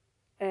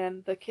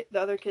 and the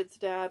other kid's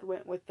dad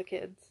went with the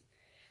kids.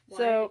 Why?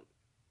 So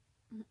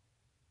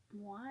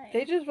why?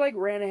 they just, like,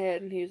 ran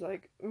ahead, and he was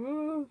like,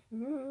 ooh,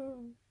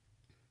 ooh.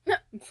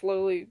 And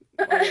slowly,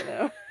 I don't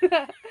know.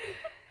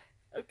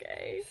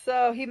 Okay.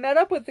 So he met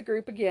up with the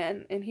group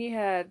again, and he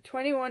had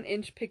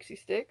 21-inch pixie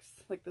sticks,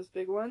 like those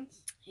big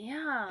ones,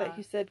 Yeah. that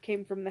he said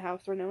came from the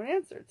house where no one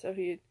answered. So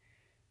he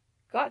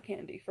got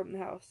candy from the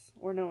house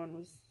where no one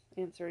was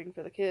answering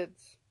for the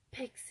kids.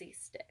 Pixie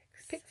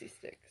sticks. Pixie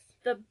sticks.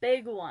 The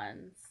big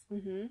ones.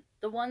 Mm-hmm.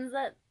 The ones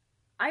that...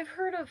 I've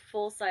heard of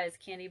full-size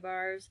candy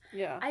bars.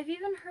 Yeah. I've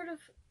even heard of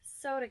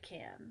soda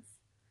cans.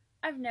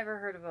 I've never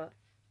heard of a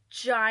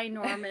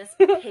ginormous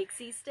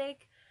pixie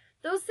stick.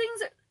 Those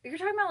things are... You're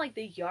talking about, like,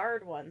 the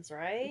yard ones,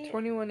 right?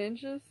 21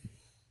 inches?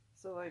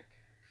 So, like...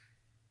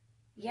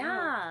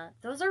 Yeah.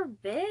 Those are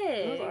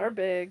big. Those are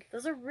big.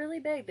 Those are really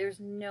big. There's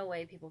no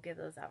way people give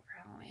those out for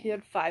Halloween. He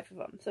had 5 of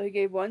them. So he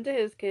gave 1 to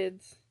his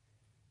kids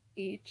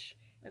each,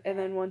 Okay. and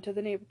then 1 to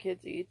the neighbor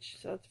kids each.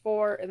 So that's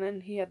 4. And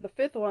then he had the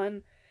 5th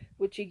one,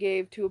 which he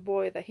gave to a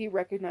boy that he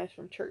recognized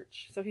from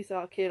church. So he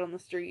saw a kid on the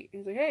street.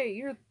 He's like, hey,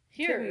 you're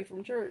Timmy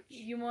from church.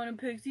 You want a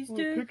pixie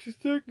Want a stick? pixie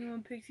stick? You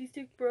want a pixie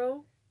stick,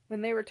 bro?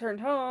 When they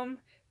returned home,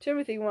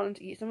 Timothy wanted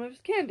to eat some of his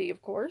candy,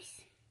 of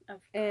course. Of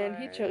And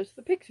he course. chose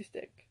the pixie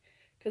stick.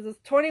 Because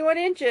it's 21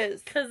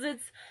 inches. Because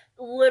it's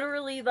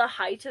literally the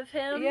height of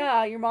him.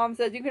 Yeah, your mom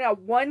said you can have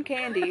 1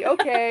 candy.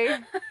 Okay.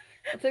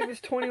 I'll take this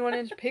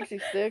 21-inch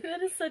pixie stick.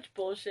 That is such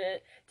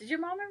bullshit. Did your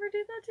mom ever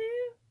do that to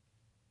you?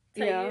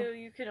 Tell Yeah.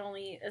 you could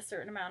only eat a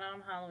certain amount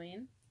on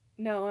Halloween?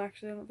 No,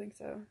 actually, I don't think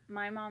so.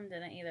 My mom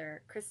didn't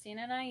either.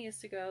 Christina and I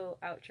used to go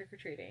out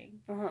trick-or-treating.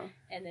 Uh-huh.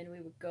 And then we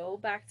would go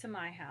back to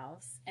my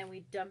house and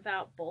we'd dump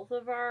out both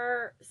of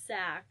our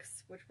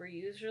sacks, which were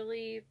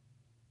usually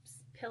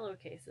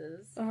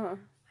pillowcases. Uh-huh.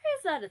 Why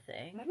is that a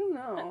thing? I don't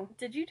know.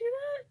 Did you do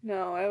that?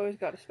 No, I always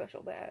got a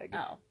special bag.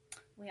 Oh.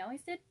 We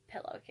always did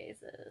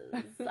pillowcases.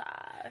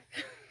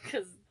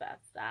 Because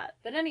that's that.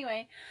 But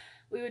anyway,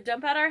 we would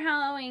dump out our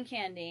Halloween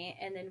candy,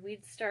 and then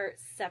we'd start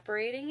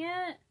separating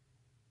it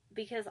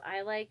because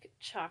I like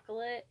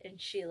chocolate and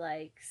she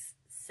likes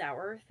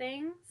sour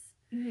things,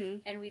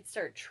 and we'd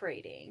start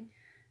trading.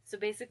 So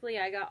basically,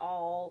 I got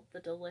all the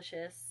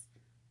delicious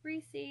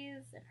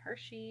Reese's and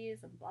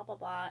Hershey's and blah blah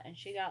blah, and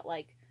she got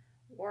like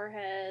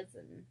Warheads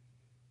and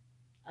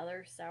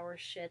other sour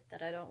shit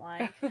that I don't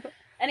like.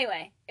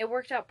 Anyway, it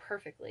worked out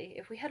perfectly.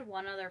 If we had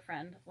one other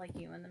friend like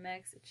you in the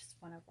mix, it just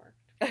wouldn't have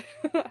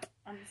worked.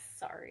 I'm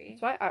sorry.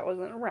 That's why I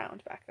wasn't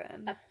around back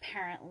then.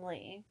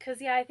 Apparently.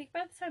 Because, yeah, I think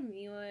by the time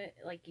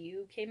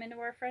you came into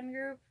our friend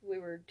group, we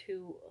were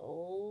too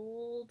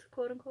old,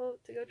 quote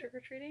unquote, to go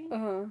trick-or-treating.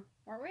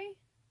 Weren't we?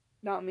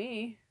 Not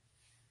me.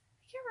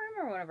 I can't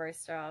remember whenever I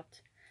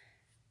stopped.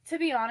 To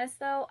be honest,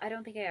 though, I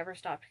don't think I ever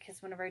stopped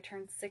because whenever I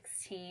turned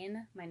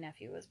 16, my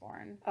nephew was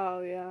born.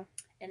 Oh, yeah.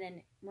 And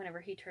then whenever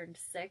he turned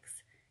 6,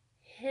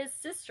 his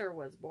sister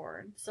was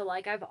born. So,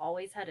 like, I've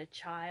always had a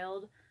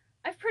child.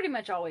 I've pretty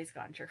much always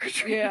gone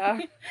trick-or-treating. Yeah.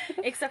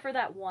 Except for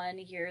that one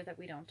year that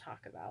we don't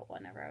talk about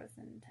whenever I was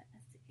in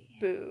Tennessee.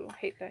 Boo.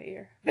 Hate that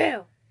year.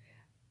 Boo!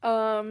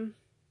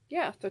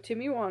 Yeah, so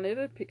Timmy wanted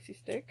a pixie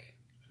stick.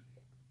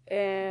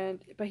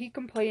 But he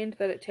complained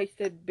that it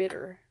tasted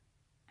bitter.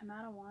 I'm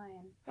out of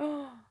wine.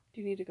 Oh,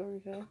 do you need to go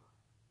refill?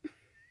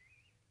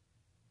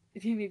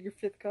 Do you need your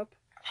 5th cup?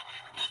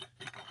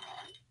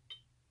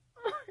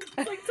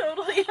 It's like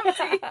totally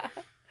empty.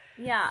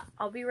 Yeah,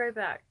 I'll be right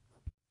back.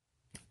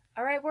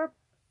 Alright, we're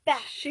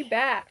back. She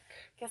back.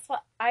 Guess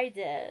what I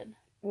did?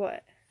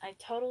 What? I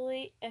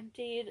totally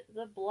emptied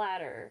the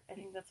bladder. I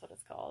think that's what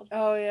it's called.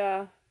 Oh,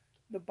 yeah.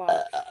 The box.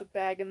 The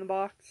bag in the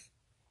box.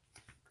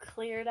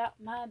 Cleared out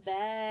my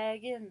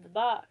bag in the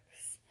box.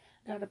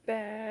 Got a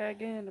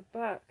bag in a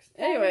box.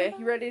 Anyway,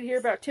 you ready to hear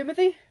about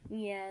Timothy?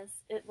 Yes.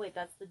 Wait,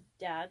 that's the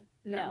dad?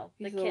 No,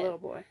 the he's kid. a little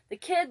boy. The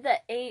kid that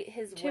ate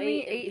his Timmy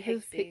weight ate in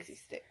his pixie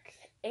sticks.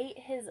 Ate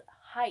his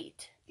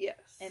height Yes.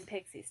 in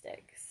pixie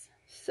sticks.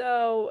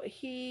 So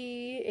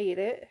he ate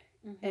it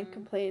and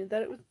complained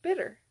that it was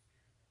bitter.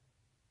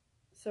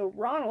 So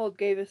Ronald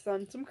gave his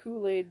son some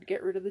Kool-Aid to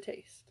get rid of the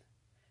taste.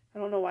 I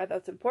don't know why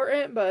that's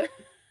important, but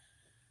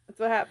that's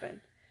what happened.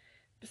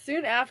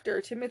 Soon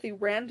after, Timothy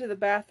ran to the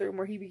bathroom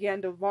where he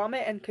began to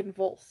vomit and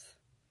convulse.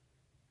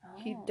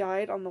 Oh. He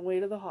died on the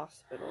way to the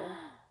hospital.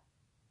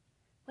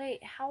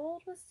 Wait, how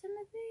old was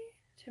Timothy?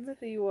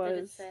 Timothy was...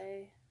 Did it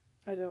say?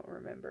 I don't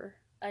remember.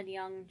 A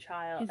young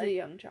child. He's a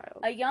young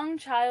child. A young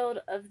child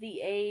of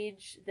the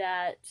age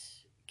that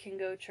can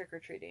go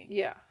trick-or-treating.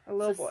 Yeah, a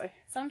little boy.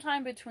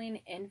 Sometime between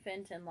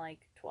infant and, like,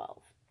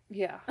 12.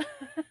 Yeah.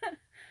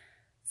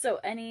 So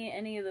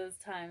any of those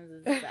times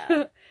is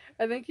sad.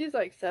 I think he's,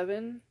 like,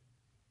 7...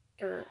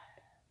 or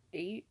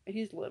 8.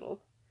 He's little.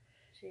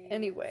 Jeez.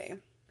 Anyway,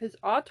 his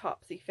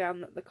autopsy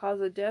found that the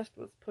cause of death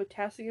was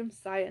potassium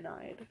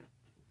cyanide.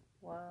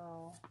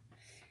 Whoa.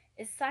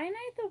 Is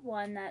cyanide the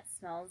one that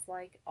smells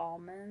like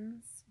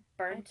almonds?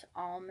 Burnt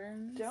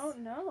almonds?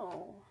 Don't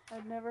know.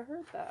 I've never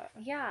heard that.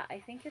 Yeah,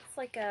 I think it's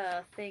like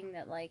a thing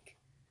that like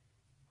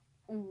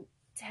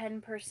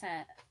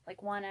 10%,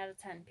 like 1 out of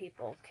 10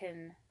 people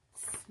can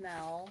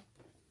smell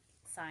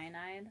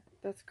cyanide.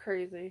 That's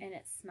crazy. And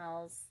it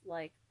smells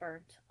like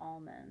burnt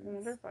almonds. I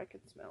wonder if I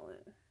could smell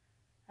it.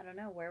 I don't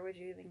know. Where would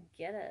you even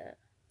get it?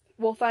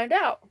 We'll find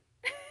out.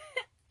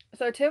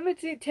 So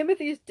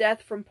Timothy's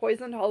death from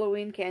poisoned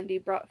Halloween candy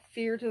brought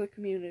fear to the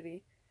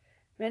community.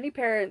 Many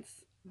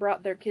parents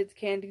brought their kids'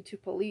 candy to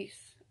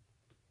police.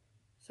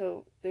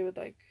 So they would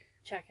like...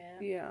 check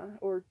it. Yeah,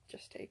 or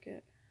just take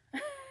it.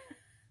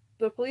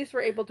 The police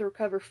were able to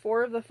recover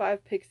 4 of the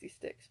 5 pixie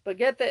sticks. But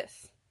get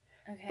this.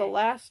 Okay. The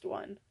last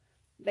one.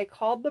 They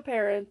called the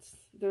parents.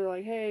 They're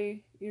like,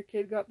 hey, your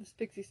kid got this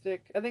pixie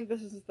stick. I think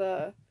this is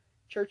the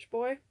church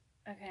boy.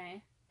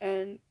 Okay.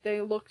 And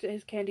they looked at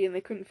his candy and they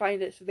couldn't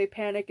find it, so they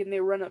panic and they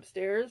run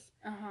upstairs.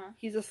 Uh-huh.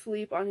 He's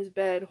asleep on his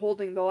bed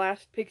holding the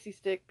last pixie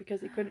stick because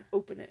he couldn't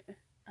open it.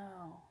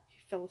 Oh.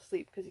 He fell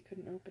asleep because he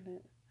couldn't open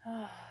it.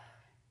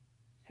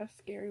 How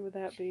scary would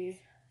that be?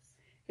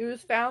 It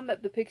was found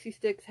that the pixie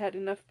sticks had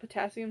enough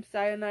potassium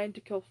cyanide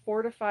to kill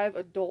 4 to 5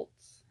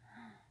 adults.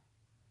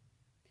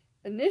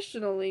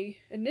 Initially,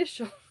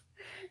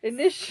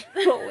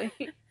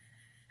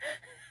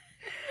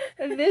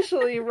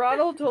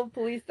 Ronald told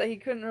police that he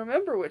couldn't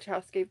remember which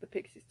house gave the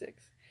pixie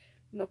sticks.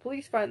 And the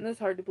police find this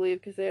hard to believe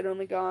because they had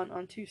only gone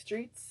on 2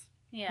 streets.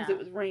 Yeah. Because it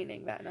was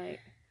raining that night.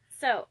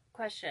 So,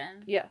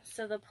 question. Yes.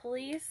 So the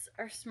police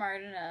are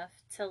smart enough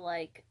to,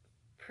 like,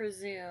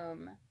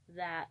 presume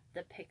that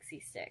the pixie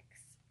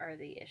sticks are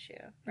the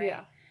issue, right?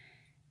 Yeah.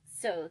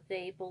 So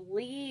they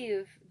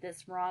believe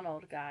this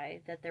Ronald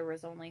guy that there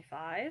was only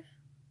 5?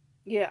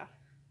 Yeah.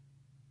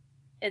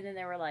 And then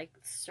they were, like,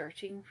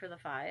 searching for the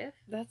 5?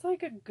 That's,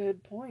 like, a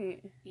good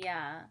point.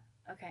 Yeah.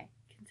 Okay.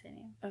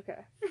 Continue.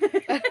 Okay.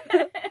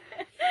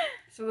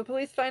 So the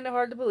police find it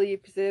hard to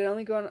believe because they had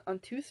only gone on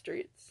 2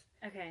 streets.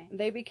 Okay.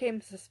 They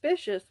became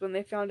suspicious when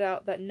they found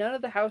out that none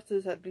of the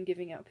houses had been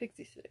giving out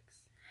pixie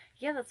sticks.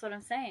 Yeah, that's what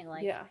I'm saying.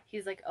 Like, yeah.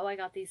 He's like, oh, I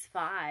got these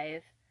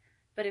 5.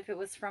 But if it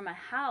was from a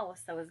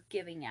house that was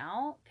giving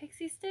out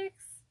pixie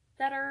sticks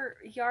that are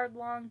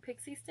yard-long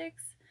pixie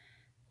sticks,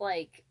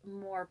 like,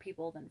 more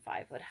people than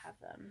 5 would have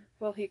them.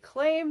 Well, he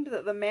claimed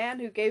that the man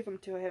who gave them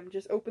to him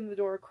just opened the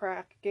door a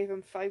crack, gave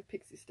him 5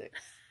 pixie sticks.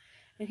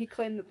 And he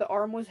claimed that the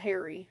arm was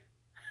hairy.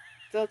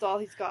 So that's all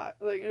he's got.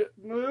 Like, I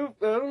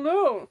don't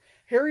know.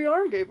 Hairy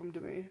arm gave them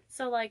to me.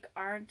 So, like,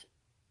 aren't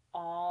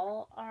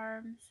all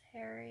arms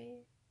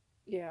hairy?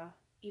 Yeah.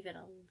 Even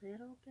a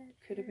little bit?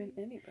 Could have been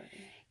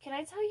anybody. Can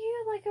I tell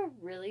you, like, a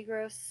really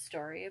gross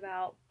story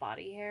about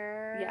body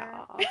hair?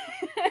 Yeah.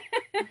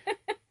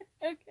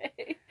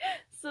 Okay.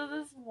 So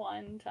this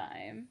one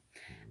time,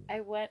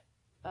 I went...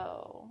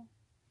 Oh.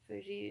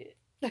 Fuji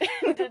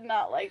did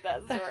not like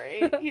that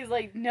story. He's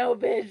like, no,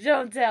 bitch,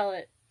 don't tell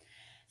it.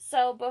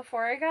 So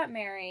before I got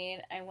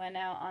married, I went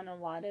out on a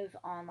lot of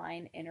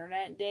online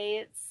internet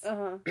dates.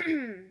 Uh-huh.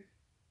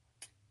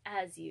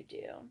 As you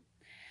do.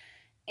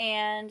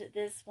 And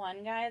this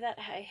one guy that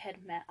I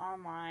had met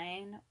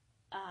online,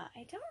 I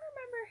don't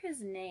remember his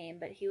name,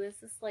 but he was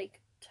this,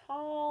 like,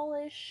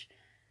 tallish,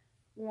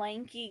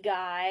 lanky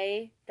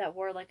guy that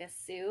wore, like, a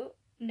suit.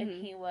 Mm-hmm. And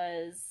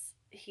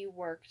he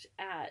worked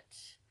at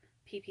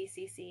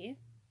PPCC.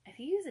 I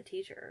think he was a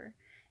teacher.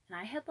 And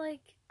I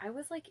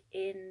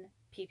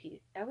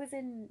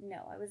was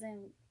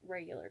in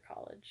regular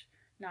college,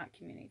 not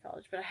community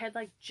college, but I had,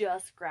 like,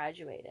 just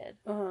graduated.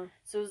 Uh-huh.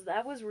 So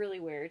that was really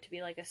weird to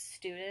be, like, a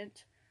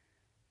student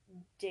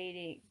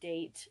date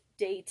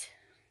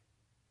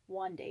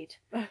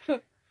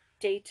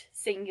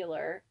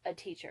singular a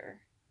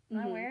teacher.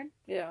 Isn't that weird?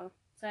 Yeah.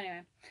 So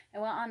anyway, I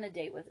went on a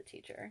date with a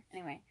teacher.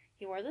 Anyway,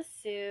 he wore the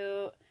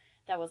suit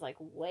that was, like,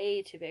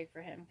 way too big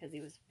for him because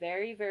he was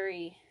very,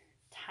 very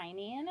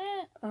tiny in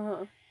it.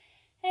 Uh-huh.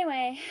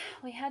 Anyway,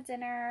 we had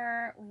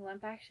dinner. We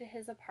went back to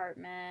his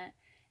apartment,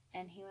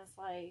 and he was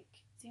like,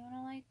 do you want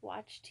to, like,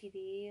 watch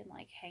TV and,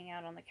 like, hang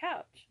out on the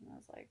couch? And I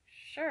was like,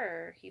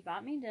 sure. He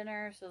bought me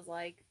dinner, so I was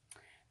like,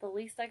 the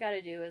least I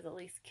gotta do is at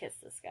least kiss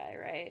this guy,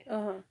 right?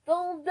 Uh-huh.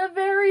 The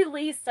very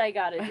least I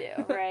gotta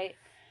do, right?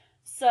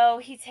 So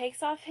he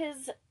takes off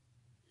his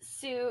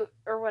suit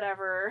or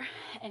whatever,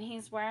 and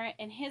he's wearing,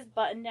 in his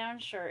button-down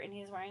shirt, and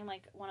he's wearing,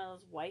 like, one of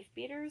those wife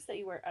beaters that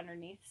you wear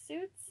underneath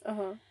suits.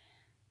 Uh-huh.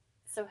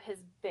 So his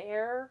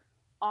bare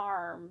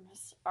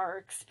arms are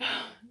exposed.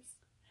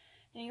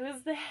 And he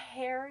was the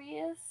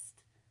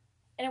hairiest.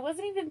 And it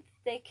wasn't even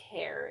thick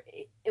hair.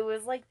 It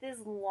was like this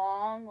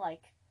long,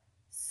 like,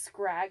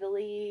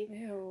 scraggly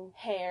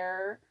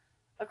hair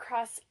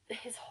across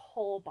his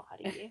whole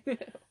body.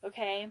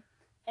 Okay?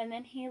 And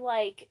then he,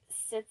 like,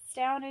 sits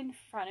down in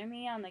front of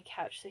me on the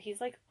couch. So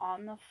he's, like,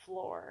 on the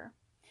floor.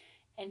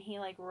 And he,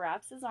 like,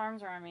 wraps his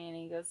arms around me and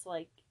he goes to,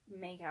 like,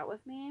 make out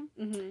with me.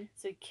 Mm-hmm.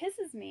 So he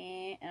kisses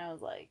me and I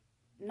was, like,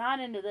 not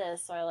into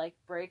this. So I, like,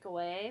 break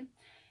away.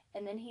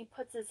 And then he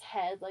puts his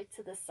head, like,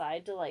 to the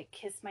side to, like,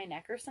 kiss my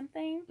neck or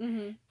something.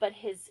 Mm-hmm. But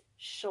his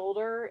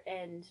shoulder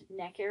and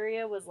neck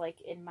area was,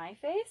 like, in my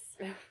face.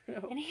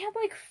 And he had,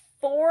 like,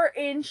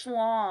 4-inch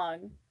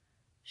long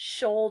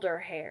shoulder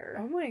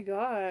hair. Oh, my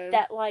God.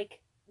 That,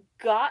 like,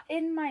 got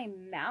in my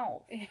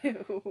mouth.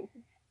 Ew.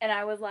 And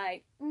I was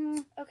like,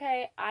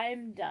 okay,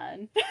 I'm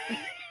done.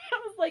 I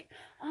was like,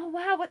 oh,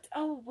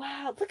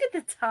 wow, look at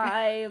the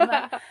time.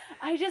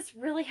 I just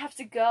really have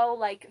to go,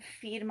 like,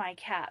 feed my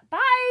cat.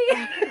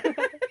 Bye!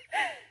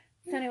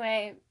 So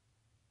anyway,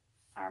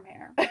 arm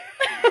hair.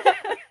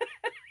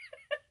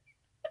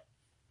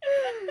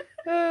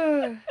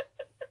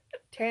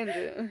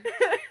 Tangent.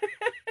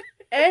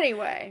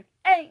 Anyway,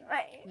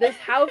 this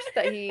house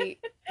that he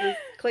was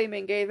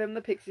claiming gave him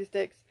the pixie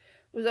sticks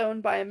was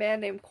owned by a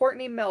man named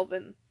Courtney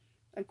Melvin.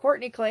 And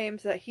Courtney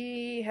claims that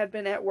he had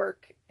been at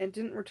work and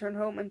didn't return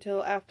home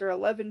until after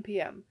 11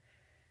 p.m.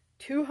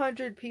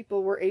 200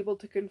 people were able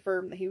to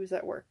confirm that he was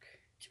at work.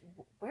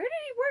 Where did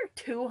he work?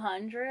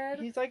 200?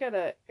 He's like at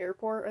an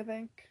airport, I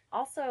think.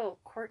 Also,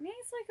 Courtney's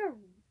like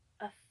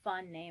a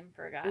fun name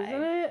for a guy.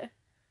 Isn't it?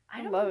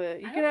 I love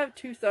it. You could have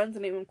 2 sons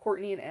and name them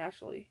Courtney and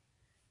Ashley.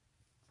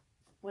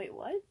 Wait,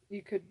 what?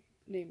 You could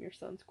name your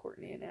sons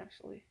Courtney and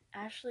Ashley.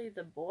 Ashley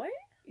the boy?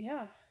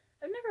 Yeah.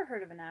 I've never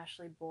heard of an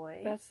Ashley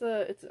boy.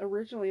 It's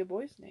originally a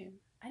boy's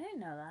name. I didn't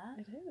know that.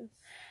 It is.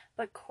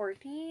 But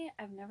Courtney,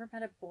 I've never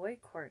met a boy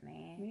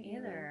Courtney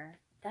either.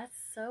 That's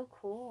so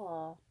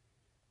cool.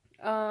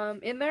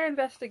 In their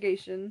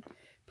investigation,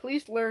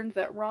 police learned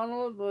that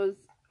Ronald was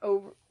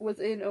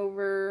in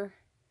over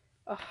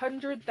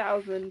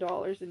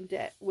 $100,000 in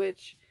debt,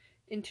 which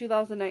in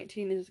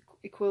 2019 is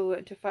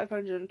equivalent to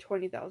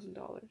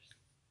 $520,000.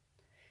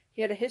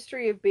 He had a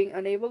history of being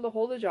unable to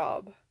hold a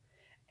job,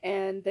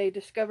 and they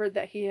discovered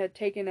that he had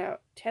taken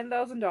out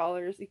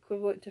 $10,000,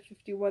 equivalent to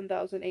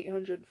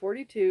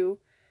 $51,842,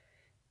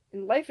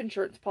 in life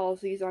insurance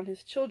policies on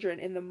his children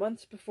in the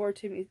months before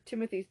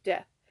Timothy's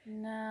death.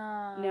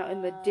 No. Now,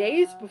 in the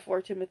days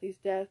before Timothy's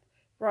death,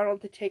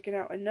 Ronald had taken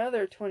out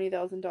another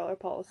 $20,000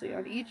 policy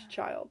on each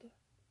child.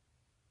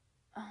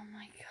 Oh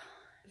my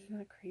God. Isn't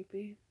that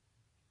creepy?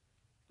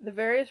 The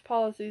various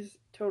policies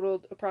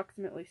totaled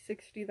approximately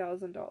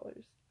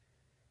 $60,000.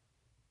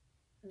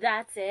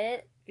 that's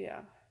it.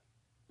 Yeah.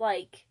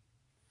 Like,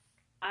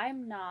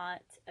 I'm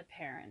not a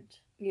parent.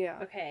 Yeah.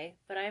 Okay,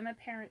 but I'm a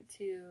parent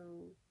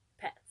to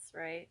pets,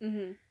 right?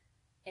 Mm-hmm.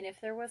 And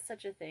if there was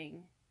such a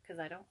thing, because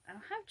I don't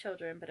have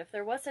children, but if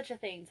there was such a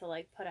thing to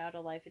like put out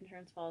a life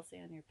insurance policy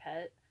on your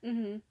pet,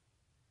 Mm-hmm.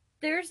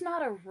 there's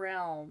not a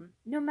realm,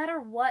 no matter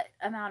what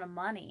amount of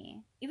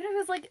money, even if it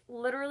was like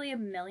literally $1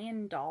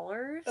 million,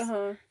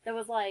 that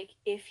was like,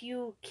 if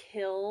you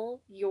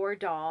kill your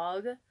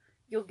dog,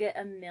 you'll get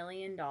 $1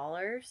 million.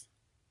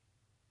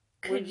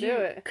 Could you do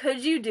it?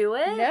 Could you do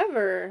it?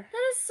 Never.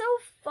 That is so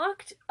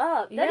fucked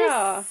up. That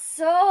Yeah. is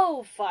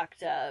so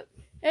fucked up.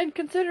 And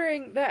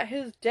considering that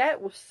his debt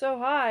was so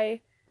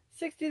high,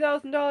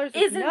 $60,000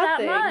 isn't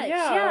nothing. That much.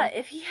 Yeah.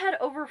 If he had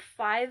over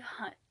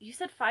 500, you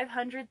said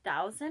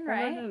 500,000,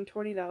 right?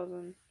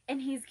 520,000.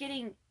 And he's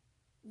getting,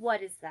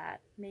 what is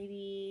that?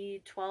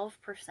 Maybe 12%?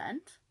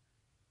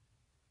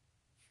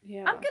 Yeah.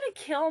 I'm gonna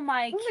kill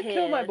my kid. I'm gonna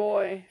kill my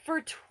boy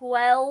for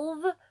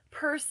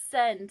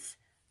 12%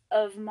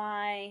 of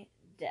my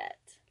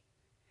debt.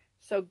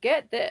 So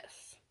get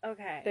this.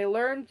 Okay. They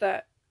learned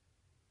that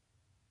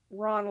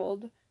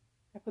Ronald,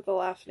 I put the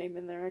last name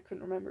in there, I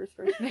couldn't remember his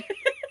first name.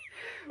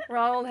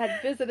 Ronald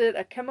had visited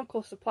a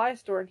chemical supply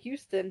store in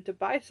Houston to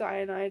buy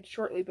cyanide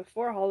shortly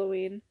before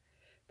Halloween,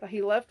 but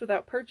he left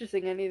without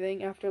purchasing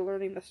anything after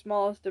learning the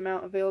smallest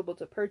amount available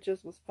to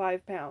purchase was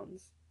 5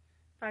 pounds.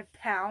 5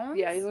 pounds?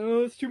 Yeah, he's like,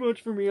 oh, that's too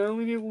much for me, I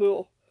only need a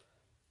little.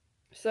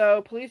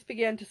 So, police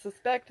began to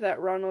suspect that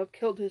Ronald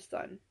killed his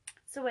son.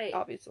 So wait.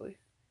 Obviously.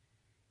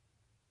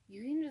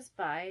 You can just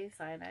buy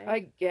cyanide?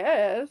 I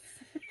guess.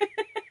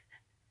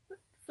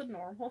 It's a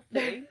normal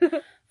thing.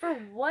 For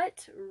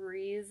what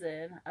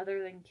reason,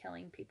 other than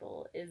killing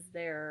people, is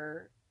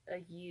there a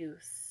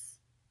use?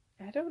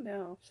 I don't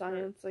know.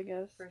 Science, I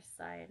guess. For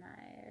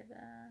cyanide.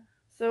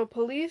 So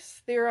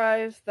police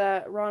theorized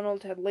that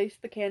Ronald had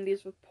laced the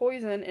candies with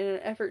poison in an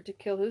effort to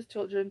kill his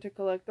children to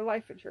collect the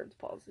life insurance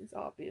policies,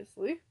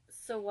 obviously.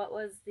 So what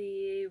was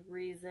the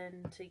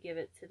reason to give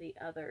it to the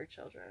other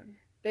children?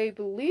 They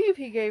believe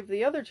he gave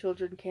the other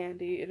children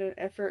candy in an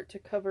effort to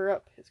cover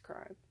up his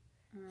crime.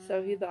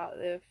 So he thought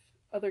if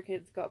other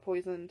kids got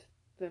poisoned,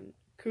 then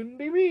couldn't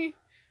be me.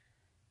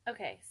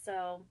 Okay,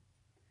 so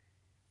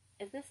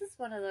if this is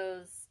one of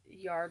those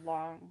yard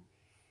long,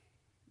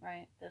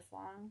 right, this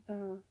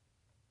long,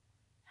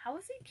 how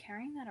is he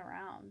carrying that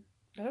around?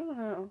 I don't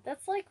know.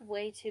 That's like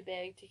way too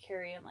big to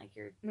carry in like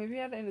your... Maybe he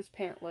had it in his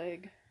pant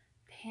leg.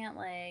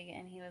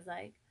 And he was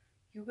like,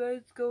 you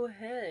guys go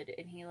ahead,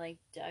 and he like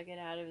dug it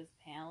out of his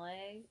pant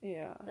leg.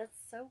 Yeah. That's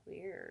so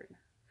weird.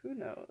 Who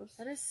knows?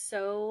 That is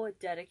so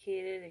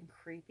dedicated and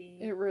creepy.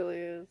 It really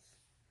is.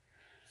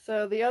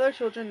 So the other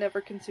children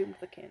never consumed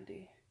the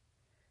candy.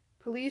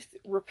 Police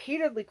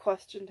repeatedly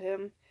questioned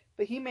him,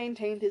 but he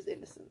maintained his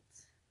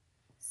innocence.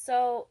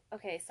 So,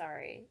 okay,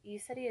 sorry. You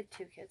said he had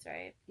 2 kids,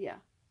 right? Yeah.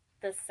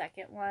 The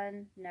second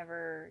one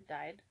never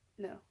died?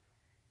 No.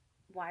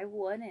 Why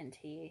wouldn't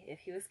he? If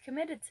he was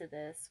committed to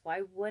this,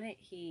 why wouldn't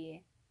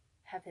he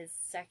have his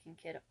second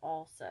kid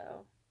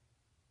also?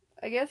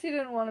 I guess he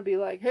didn't want to be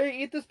like, hey,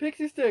 eat this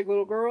pixie stick,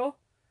 little girl.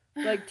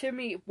 Like,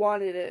 Timmy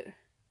wanted it.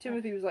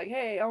 Timothy was like,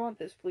 hey, I want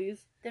this,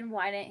 please. Then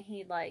why didn't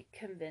he, like,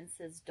 convince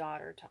his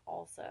daughter to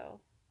also?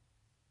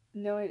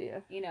 No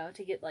idea. You know,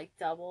 to get, like,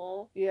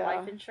 double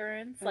life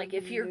insurance. Like,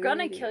 if you're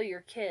gonna kill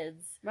your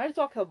kids... Might as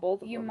well kill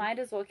both of them. You might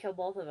as well kill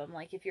both of them.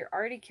 Like, if you're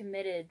already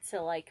committed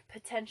to, like,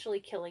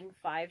 potentially killing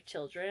 5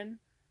 children,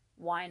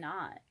 why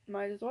not?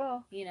 Might as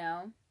well. You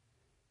know?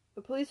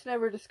 The police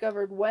never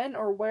discovered when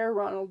or where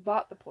Ronald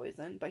bought the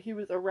poison, but he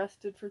was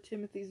arrested for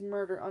Timothy's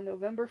murder on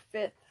November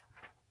 5th.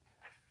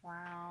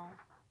 Wow.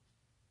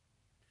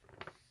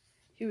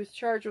 He was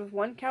charged with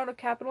 1 count of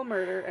capital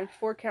murder and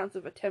 4 counts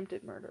of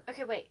attempted murder.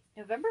 Okay, wait.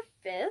 November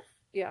 5th?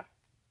 Yeah.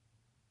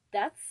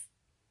 That's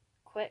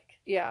quick.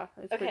 Yeah,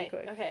 it's pretty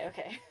quick.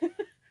 Okay.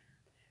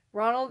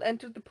 Ronald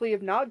entered the plea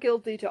of not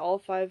guilty to all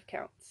 5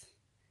 counts.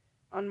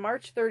 On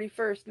March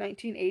 31st,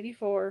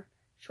 1984,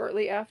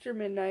 shortly after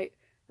midnight,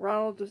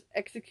 Ronald was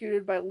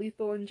executed by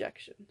lethal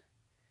injection.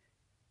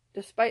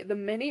 Despite the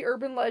many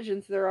urban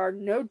legends, there are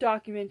no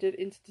documented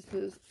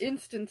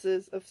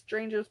instances of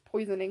strangers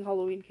poisoning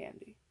Halloween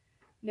candy.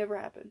 Never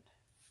happened.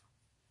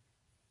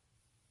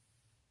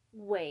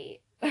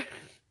 Wait.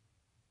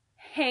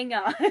 Hang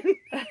on.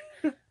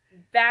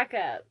 Back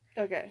up.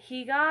 Okay.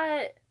 He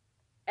got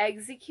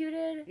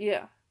executed?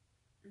 Yeah.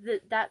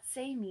 That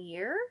same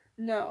year?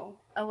 No.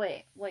 Oh,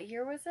 wait. What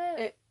year was it?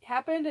 It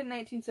happened in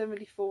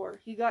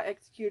 1974. He got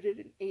executed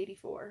in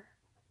 84.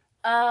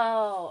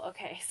 Oh,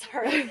 okay.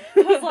 Sorry.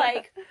 I was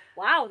like,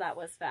 wow, that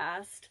was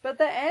fast. But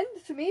the end,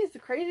 to me, is the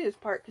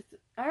craziest part, because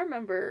I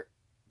remember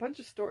a bunch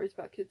of stories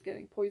about kids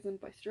getting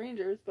poisoned by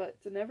strangers, but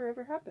it never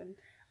ever happened.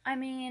 I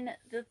mean,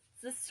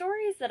 the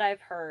stories that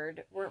I've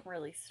heard weren't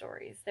really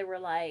stories. They were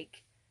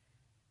like,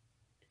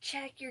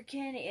 check your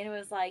candy, and it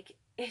was like,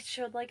 it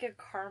showed like a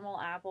caramel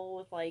apple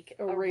with like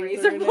a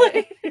razor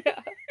blade. Yeah.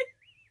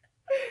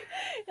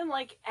 And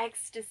like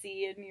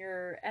ecstasy in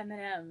your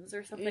M&Ms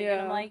or something. Yeah.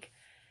 And I'm like,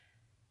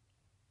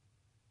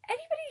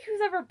 anybody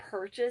who's ever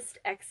purchased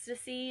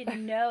ecstasy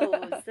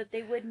knows that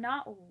they would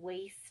not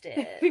waste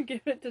it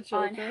Give it to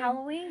children. on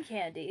Halloween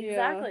candy. Yeah.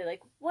 Exactly.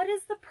 Like, what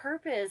is the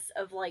purpose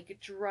of, like,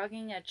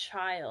 drugging a I'm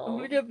child?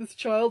 gonna get this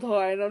child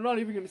high and I'm not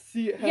even gonna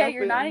see it happen. Yeah,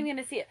 you're not even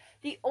gonna see it.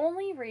 The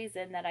only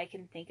reason that I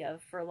can think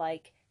of for,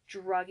 like,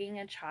 drugging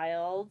a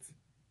child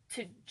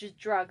to just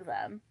drug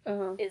them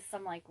is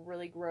some, like,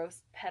 really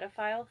gross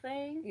pedophile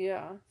thing.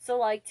 Yeah. So,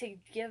 like, to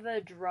give a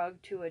drug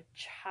to a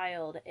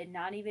child and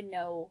not even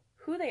know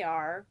who they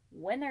are,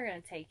 when they're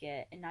going to take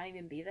it, and not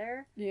even be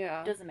there,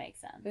 doesn't make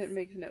sense. It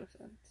makes no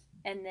sense.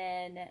 And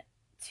then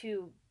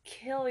to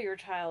kill your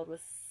child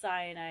with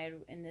cyanide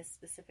in this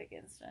specific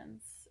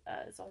instance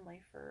is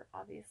only for,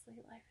 obviously,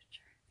 life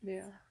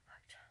insurance. Yeah.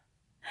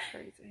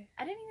 Crazy.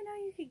 I didn't even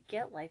know you could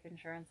get life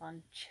insurance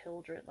on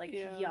children, like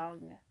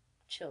young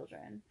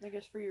children. I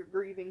guess for your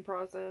grieving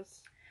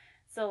process.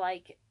 So,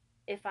 like,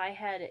 if I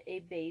had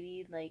a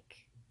baby,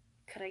 like,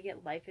 could I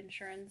get life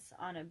insurance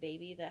on a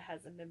baby that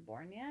hasn't been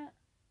born yet?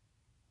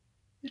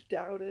 I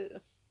doubt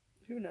it.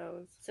 Who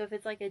knows? So if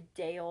it's like a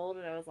day old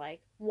and I was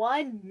like,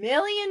 $1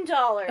 million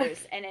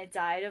and it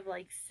died of,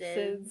 like,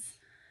 SIDS,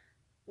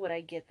 would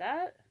I get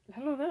that? I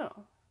don't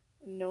know.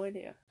 No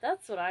idea.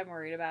 That's what I'm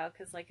worried about,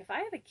 because, like, if I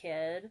have a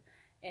kid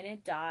and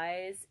it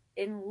dies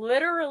in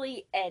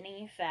literally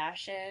any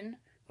fashion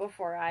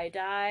before I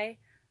die,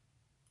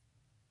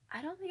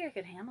 I don't think I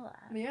could handle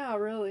that. Yeah,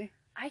 really.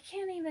 I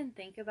can't even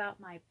think about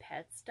my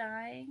pets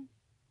dying.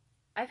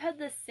 I've had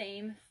the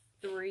same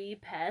 3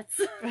 pets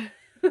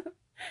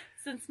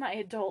since my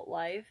adult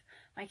life.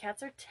 My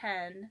cats are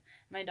 10,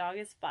 my dog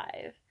is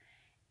 5,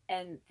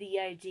 and the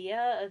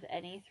idea of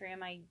any 3 of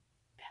my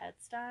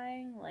pets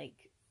dying, like,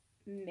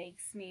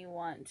 makes me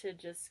want to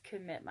just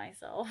commit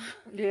myself.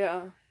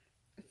 Yeah.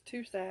 It's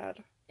too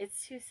sad.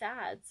 It's too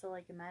sad. So,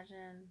 like,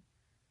 imagine,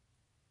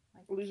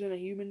 like, losing a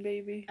human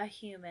baby. A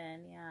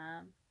human,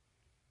 yeah.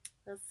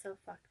 That's so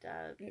fucked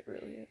up. It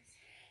really is.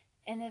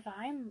 And if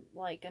I'm,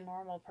 like, a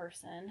normal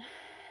person,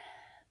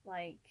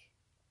 like,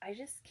 I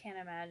just can't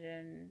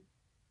imagine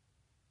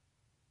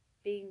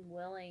being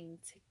willing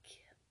to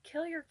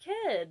kill your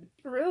kid.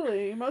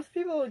 Really? Most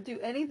people would do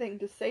anything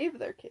to save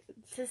their kids.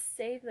 To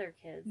save their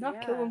kids,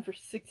 Not kill them for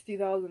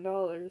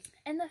 $60,000.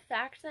 And the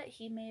fact that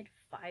he made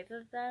 5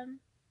 of them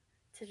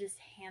to just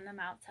hand them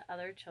out to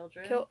other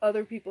children. Kill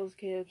other people's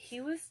kids.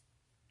 He was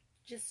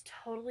just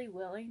totally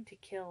willing to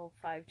kill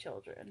 5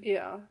 children.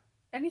 Yeah.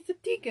 And he's a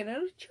deacon at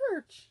a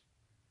church.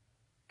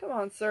 Come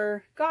on,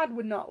 sir. God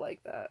would not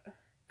like that.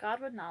 God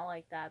would not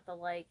like that, but,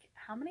 like,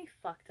 how many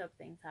fucked up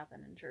things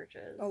happen in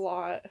churches? A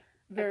lot.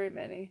 Very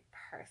many.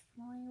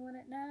 Personally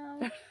wouldn't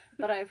know,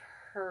 but I've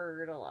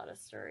heard a lot of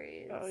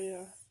stories. Oh,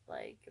 yeah.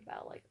 Like,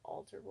 about, like,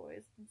 altar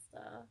boys and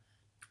stuff.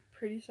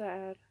 Pretty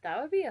sad.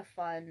 That would be a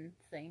fun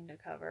thing to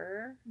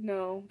cover.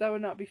 No, that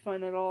would not be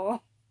fun at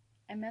all.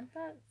 I meant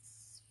that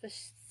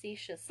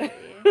facetiously.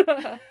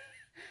 That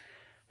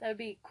would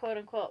be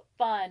quote-unquote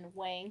fun,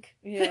 wink.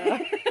 Yeah.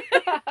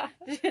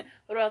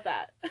 What about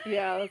that?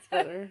 Yeah, that's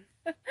better.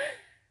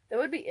 That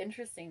would be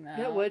interesting,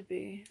 though. It would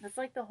be. That's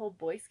like the whole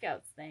Boy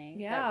Scouts thing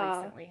that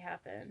recently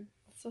happened.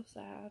 That's so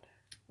sad.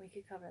 We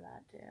could cover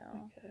that, too.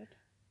 We could.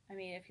 I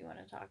mean, if you want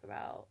to talk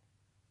about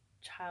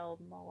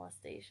child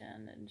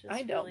molestation and just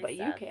I don't, really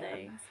but sad you can.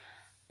 things.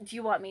 Do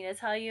you want me to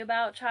tell you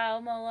about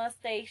child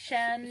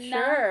molestation?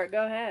 Sure,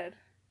 go ahead.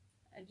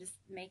 And just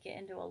make it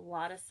into a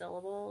lot of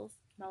syllables.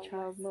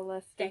 Child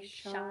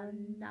molestation.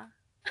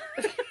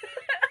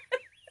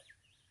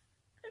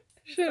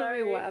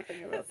 Shouldn't be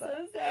laughing about that.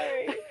 I'm so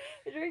sorry.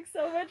 I drink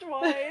so much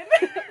wine.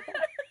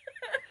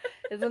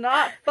 It's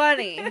not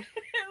funny.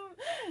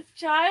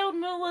 Child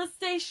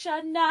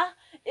molestation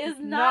is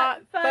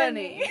not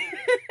funny.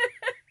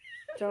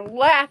 Don't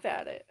laugh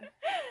at it.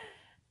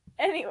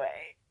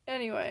 Anyway.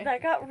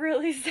 That got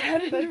really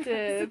sad and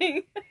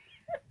depressing.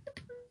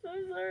 I'm so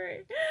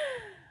sorry.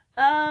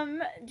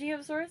 Do you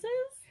have sources?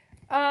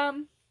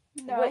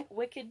 No.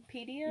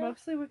 Wikipedia?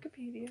 Mostly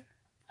Wikipedia.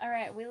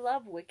 Alright, we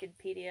love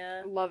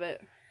Wikipedia. Love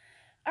it.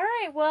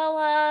 Alright,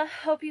 well,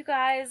 hope you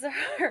guys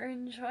are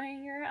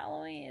enjoying your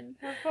Halloween.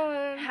 Have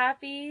fun.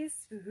 Happy,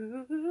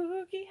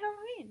 spooky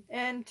Halloween.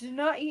 And do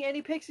not eat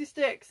any pixie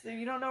sticks if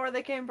you don't know where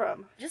they came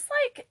from. Just,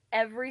 like,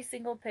 every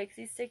single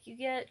pixie stick you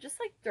get, just,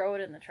 like, throw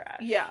it in the trash.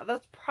 Yeah,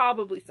 that's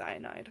probably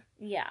cyanide.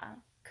 Yeah,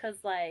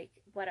 because, like,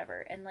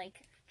 whatever. And,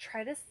 like,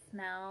 try to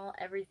smell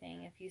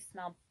everything. If you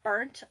smell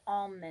burnt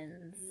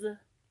almonds...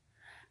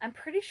 I'm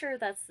pretty sure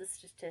that's the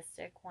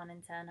statistic, 1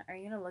 in 10. Are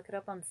you going to look it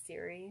up on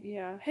Siri?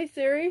 Yeah. Hey,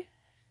 Siri.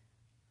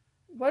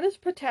 What does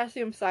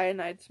potassium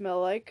cyanide smell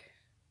like?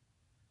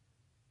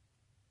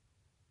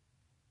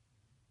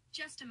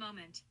 Just a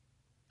moment.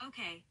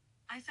 Okay,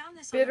 I found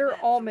this bitter on the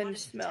web almond what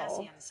does smell.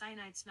 Potassium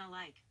cyanide smell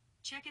like.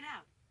 Check it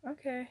out.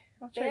 Okay,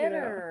 I'll check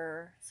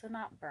Bitter. So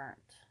not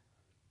burnt.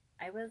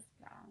 I was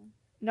wrong.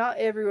 Not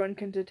everyone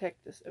can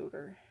detect this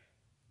odor.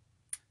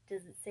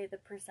 Does it say the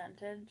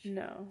percentage?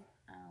 No.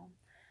 Oh.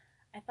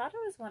 I thought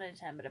it was 1 in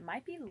 10, but it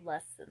might be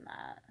less than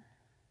that.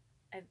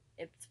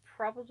 It's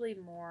probably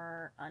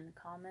more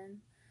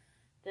uncommon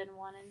than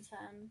 1 in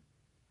 10.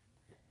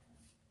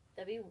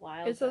 That'd be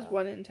wild. It says though.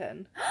 1 in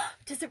 10.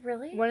 Does it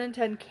really? 1 in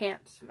 10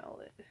 can't smell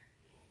it.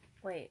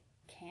 Wait,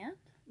 can't?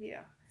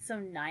 Yeah. So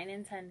 9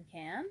 in 10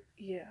 can?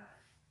 Yeah.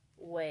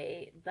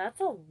 Wait, that's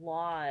a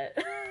lot.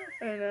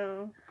 I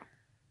know.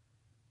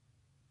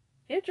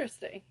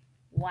 Interesting.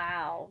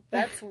 Wow,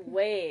 that's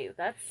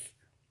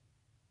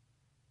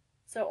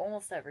so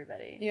almost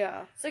everybody.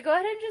 Yeah. So go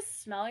ahead and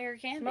just smell your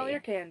candy. Smell your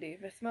candy.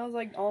 If it smells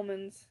like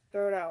almonds,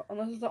 throw it out.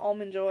 Unless it's an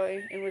Almond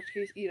Joy, in which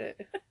case eat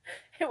it.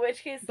 In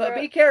which case, But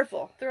be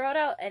careful. Throw it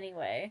out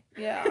anyway.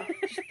 Yeah,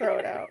 just throw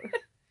it out.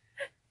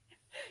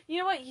 You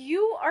know what?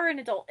 You are an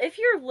adult. If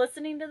you're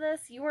listening to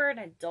this, you are an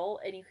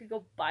adult and you could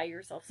go buy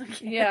yourself some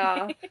candy.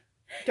 Yeah.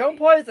 Don't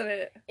poison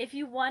it. If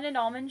you want an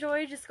Almond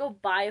Joy, just go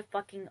buy a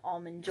fucking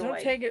Almond Joy. Don't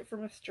take it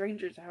from a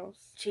stranger's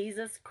house.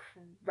 Jesus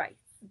Christ.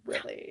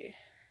 Really.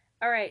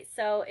 Alright,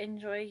 so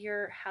enjoy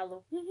your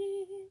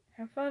Halloween.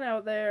 Have fun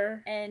out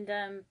there.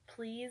 And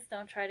please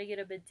don't try to get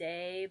a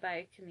bidet by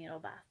a communal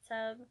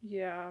bathtub.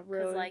 Yeah,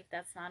 really. Because, like,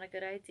 that's not a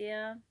good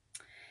idea.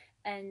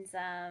 And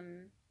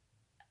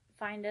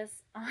find us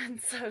on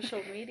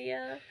social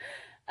media.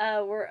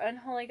 We're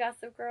Unholy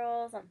Gossip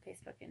Girls on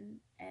Facebook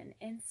and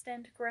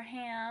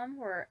Instagram.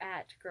 We're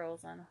at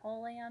Girls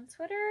Unholy on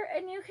Twitter.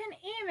 And you can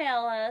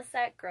email us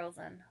at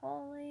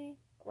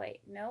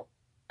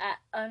at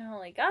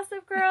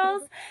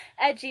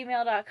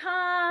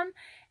unholygossipgirls@gmail.com.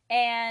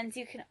 And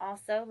you can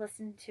also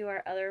listen to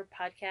our other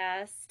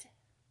podcast,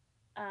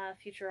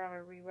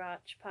 Futurama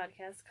Rewatch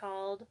podcast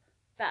called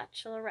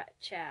Bachelorette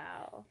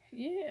Chow.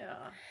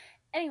 Yeah.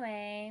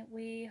 Anyway,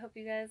 we hope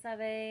you guys have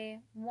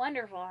a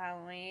wonderful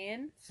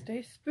Halloween.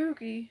 Stay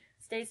spooky.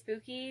 Stay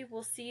spooky.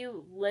 We'll see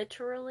you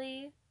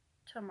literally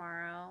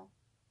tomorrow.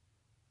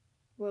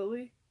 Will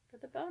we? For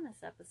the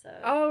bonus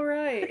episode. All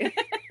right.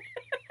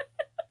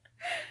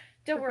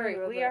 Don't worry,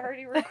 we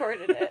already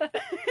recorded it.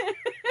 I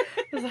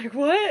was like,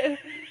 what?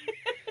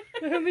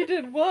 We only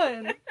did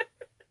one.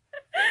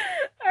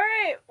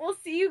 Alright, we'll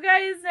see you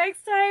guys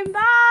next time.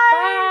 Bye!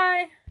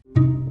 Bye!